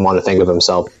would want to think of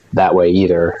himself that way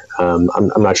either. I'm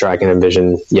not sure I can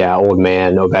envision, old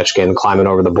man Ovechkin climbing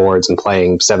over the boards and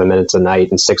playing 7 minutes a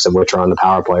night and 6 of which are on the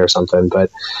power play or something.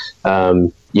 But I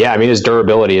mean, his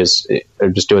durability is,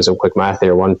 just doing some quick math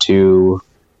there, 1, 2,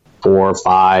 4,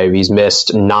 5. He's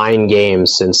missed 9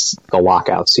 games since the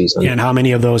lockout season. Yeah, and how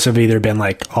many of those have either been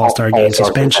like all-star game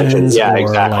suspensions, yeah, or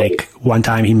exactly. like one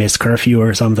time he missed curfew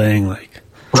or something? Like,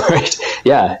 right.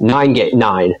 Yeah. 9.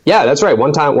 Yeah, that's right.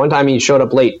 One time he showed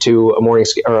up late to a morning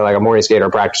skate or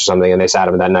practice or something, and they sat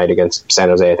him that night against San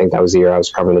Jose. I think that was the year I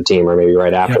was covering the team, or maybe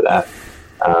right after that.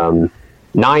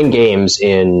 9 games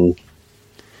in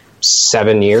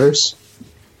 7 years.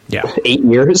 Yeah. 8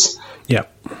 years. Yeah.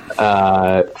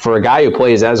 For a guy who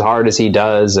plays as hard as he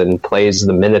does and plays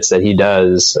the minutes that he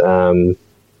does,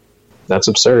 that's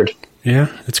absurd. Yeah,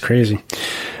 it's crazy.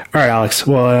 All right, Alex.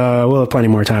 Well, we'll have plenty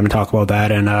more time to talk about that,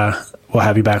 and we'll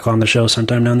have you back on the show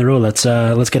sometime down the road. Let's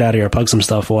get out of here. Plug some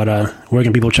stuff. Where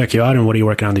can people check you out, and what are you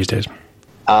working on these days?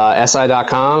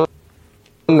 SI.com,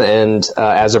 and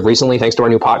as of recently, thanks to our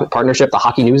new partnership,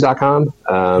 thehockeynews.com,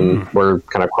 we're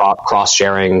kind of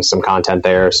cross-sharing some content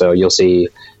there, so you'll see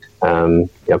Ken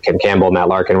Campbell, Matt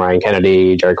Larkin, Ryan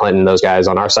Kennedy, Jared Clinton, those guys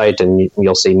on our site, and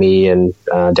you'll see me and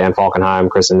Dan Falkenheim,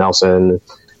 Kristen Nelson,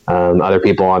 other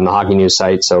people on the Hockey News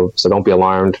site. So don't be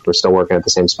alarmed. We're still working at the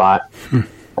same spot.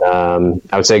 I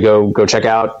would say go check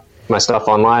out my stuff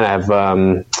online. I have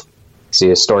a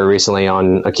story recently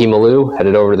on Akim Aliu,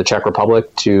 headed over to the Czech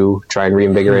Republic to try and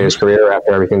reinvigorate his career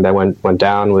after everything that went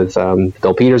down with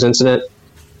Bill Peters incident.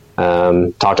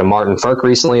 Talked to Martin Ferk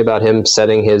recently about him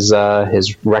setting his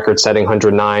record-setting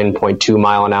 109.2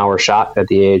 mile an hour shot at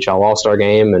the AHL All-Star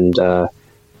game, and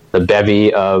the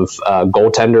bevy of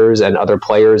goaltenders and other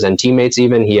players and teammates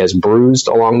even he has bruised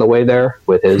along the way there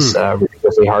with his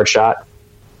ridiculously hard shot.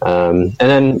 And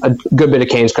then a good bit of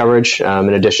Canes coverage.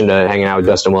 In addition to hanging out with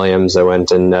Justin Williams, I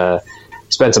went and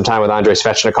spent some time with Andrei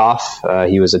Svechnikov.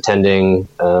 He was attending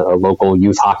a local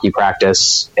youth hockey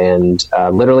practice, and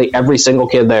literally every single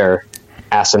kid there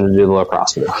asked him to do the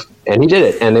lacrosse move, and he did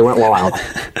it, and they went wild.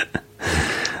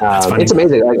 It's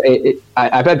amazing.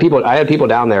 I had people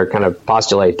down there kind of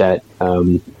postulate that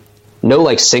no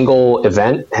like single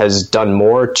event has done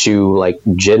more to like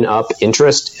gin up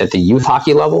interest at the youth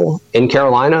hockey level in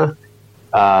Carolina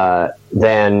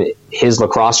than his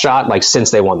lacrosse shot, like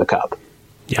since they won the cup.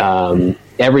 Yeah.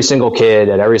 Every single kid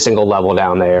at every single level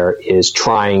down there is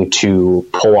trying to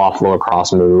pull off the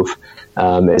lacrosse move.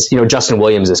 As Justin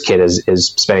Williams' kid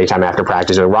is spending time after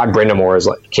practice. Rod Brindamore's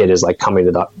kid is like coming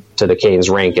to the Canes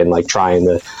rink and like trying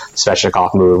the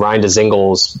Svechnikov move. Ryan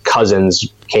DeZingel's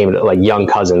cousins young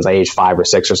cousins, like age 5 or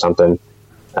 6 or something,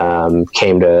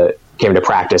 came to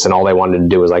practice, and all they wanted to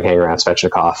do was like hang around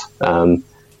Svechnikov.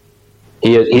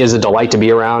 He is a delight to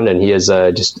be around, and he is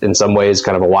just in some ways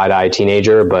kind of a wide-eyed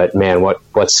teenager. But man,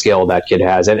 what skill that kid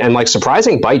has, and like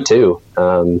surprising bite too.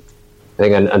 I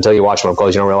think until you watch him up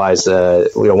close, you don't realize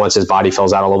once his body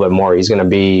fills out a little bit more, he's going to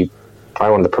be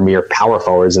probably one of the premier power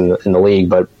forwards in the league,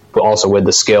 but also with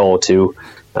the skill to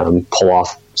pull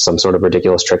off some sort of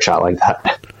ridiculous trick shot like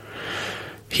that.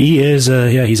 He is,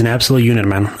 he's an absolute unit,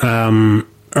 man. All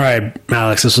right,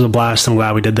 Alex, this was a blast. I'm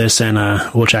glad we did this, and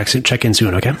we'll check in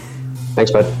soon, okay?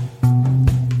 Thanks, bud.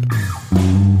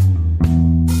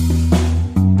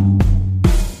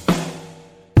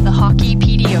 The Hockey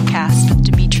PDOcast with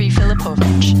Dmitry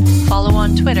Filipovich. Follow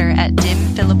on Twitter at Dim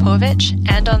Filipovich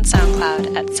and on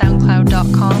SoundCloud at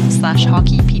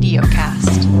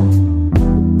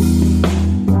soundcloud.com/hockeypdocast.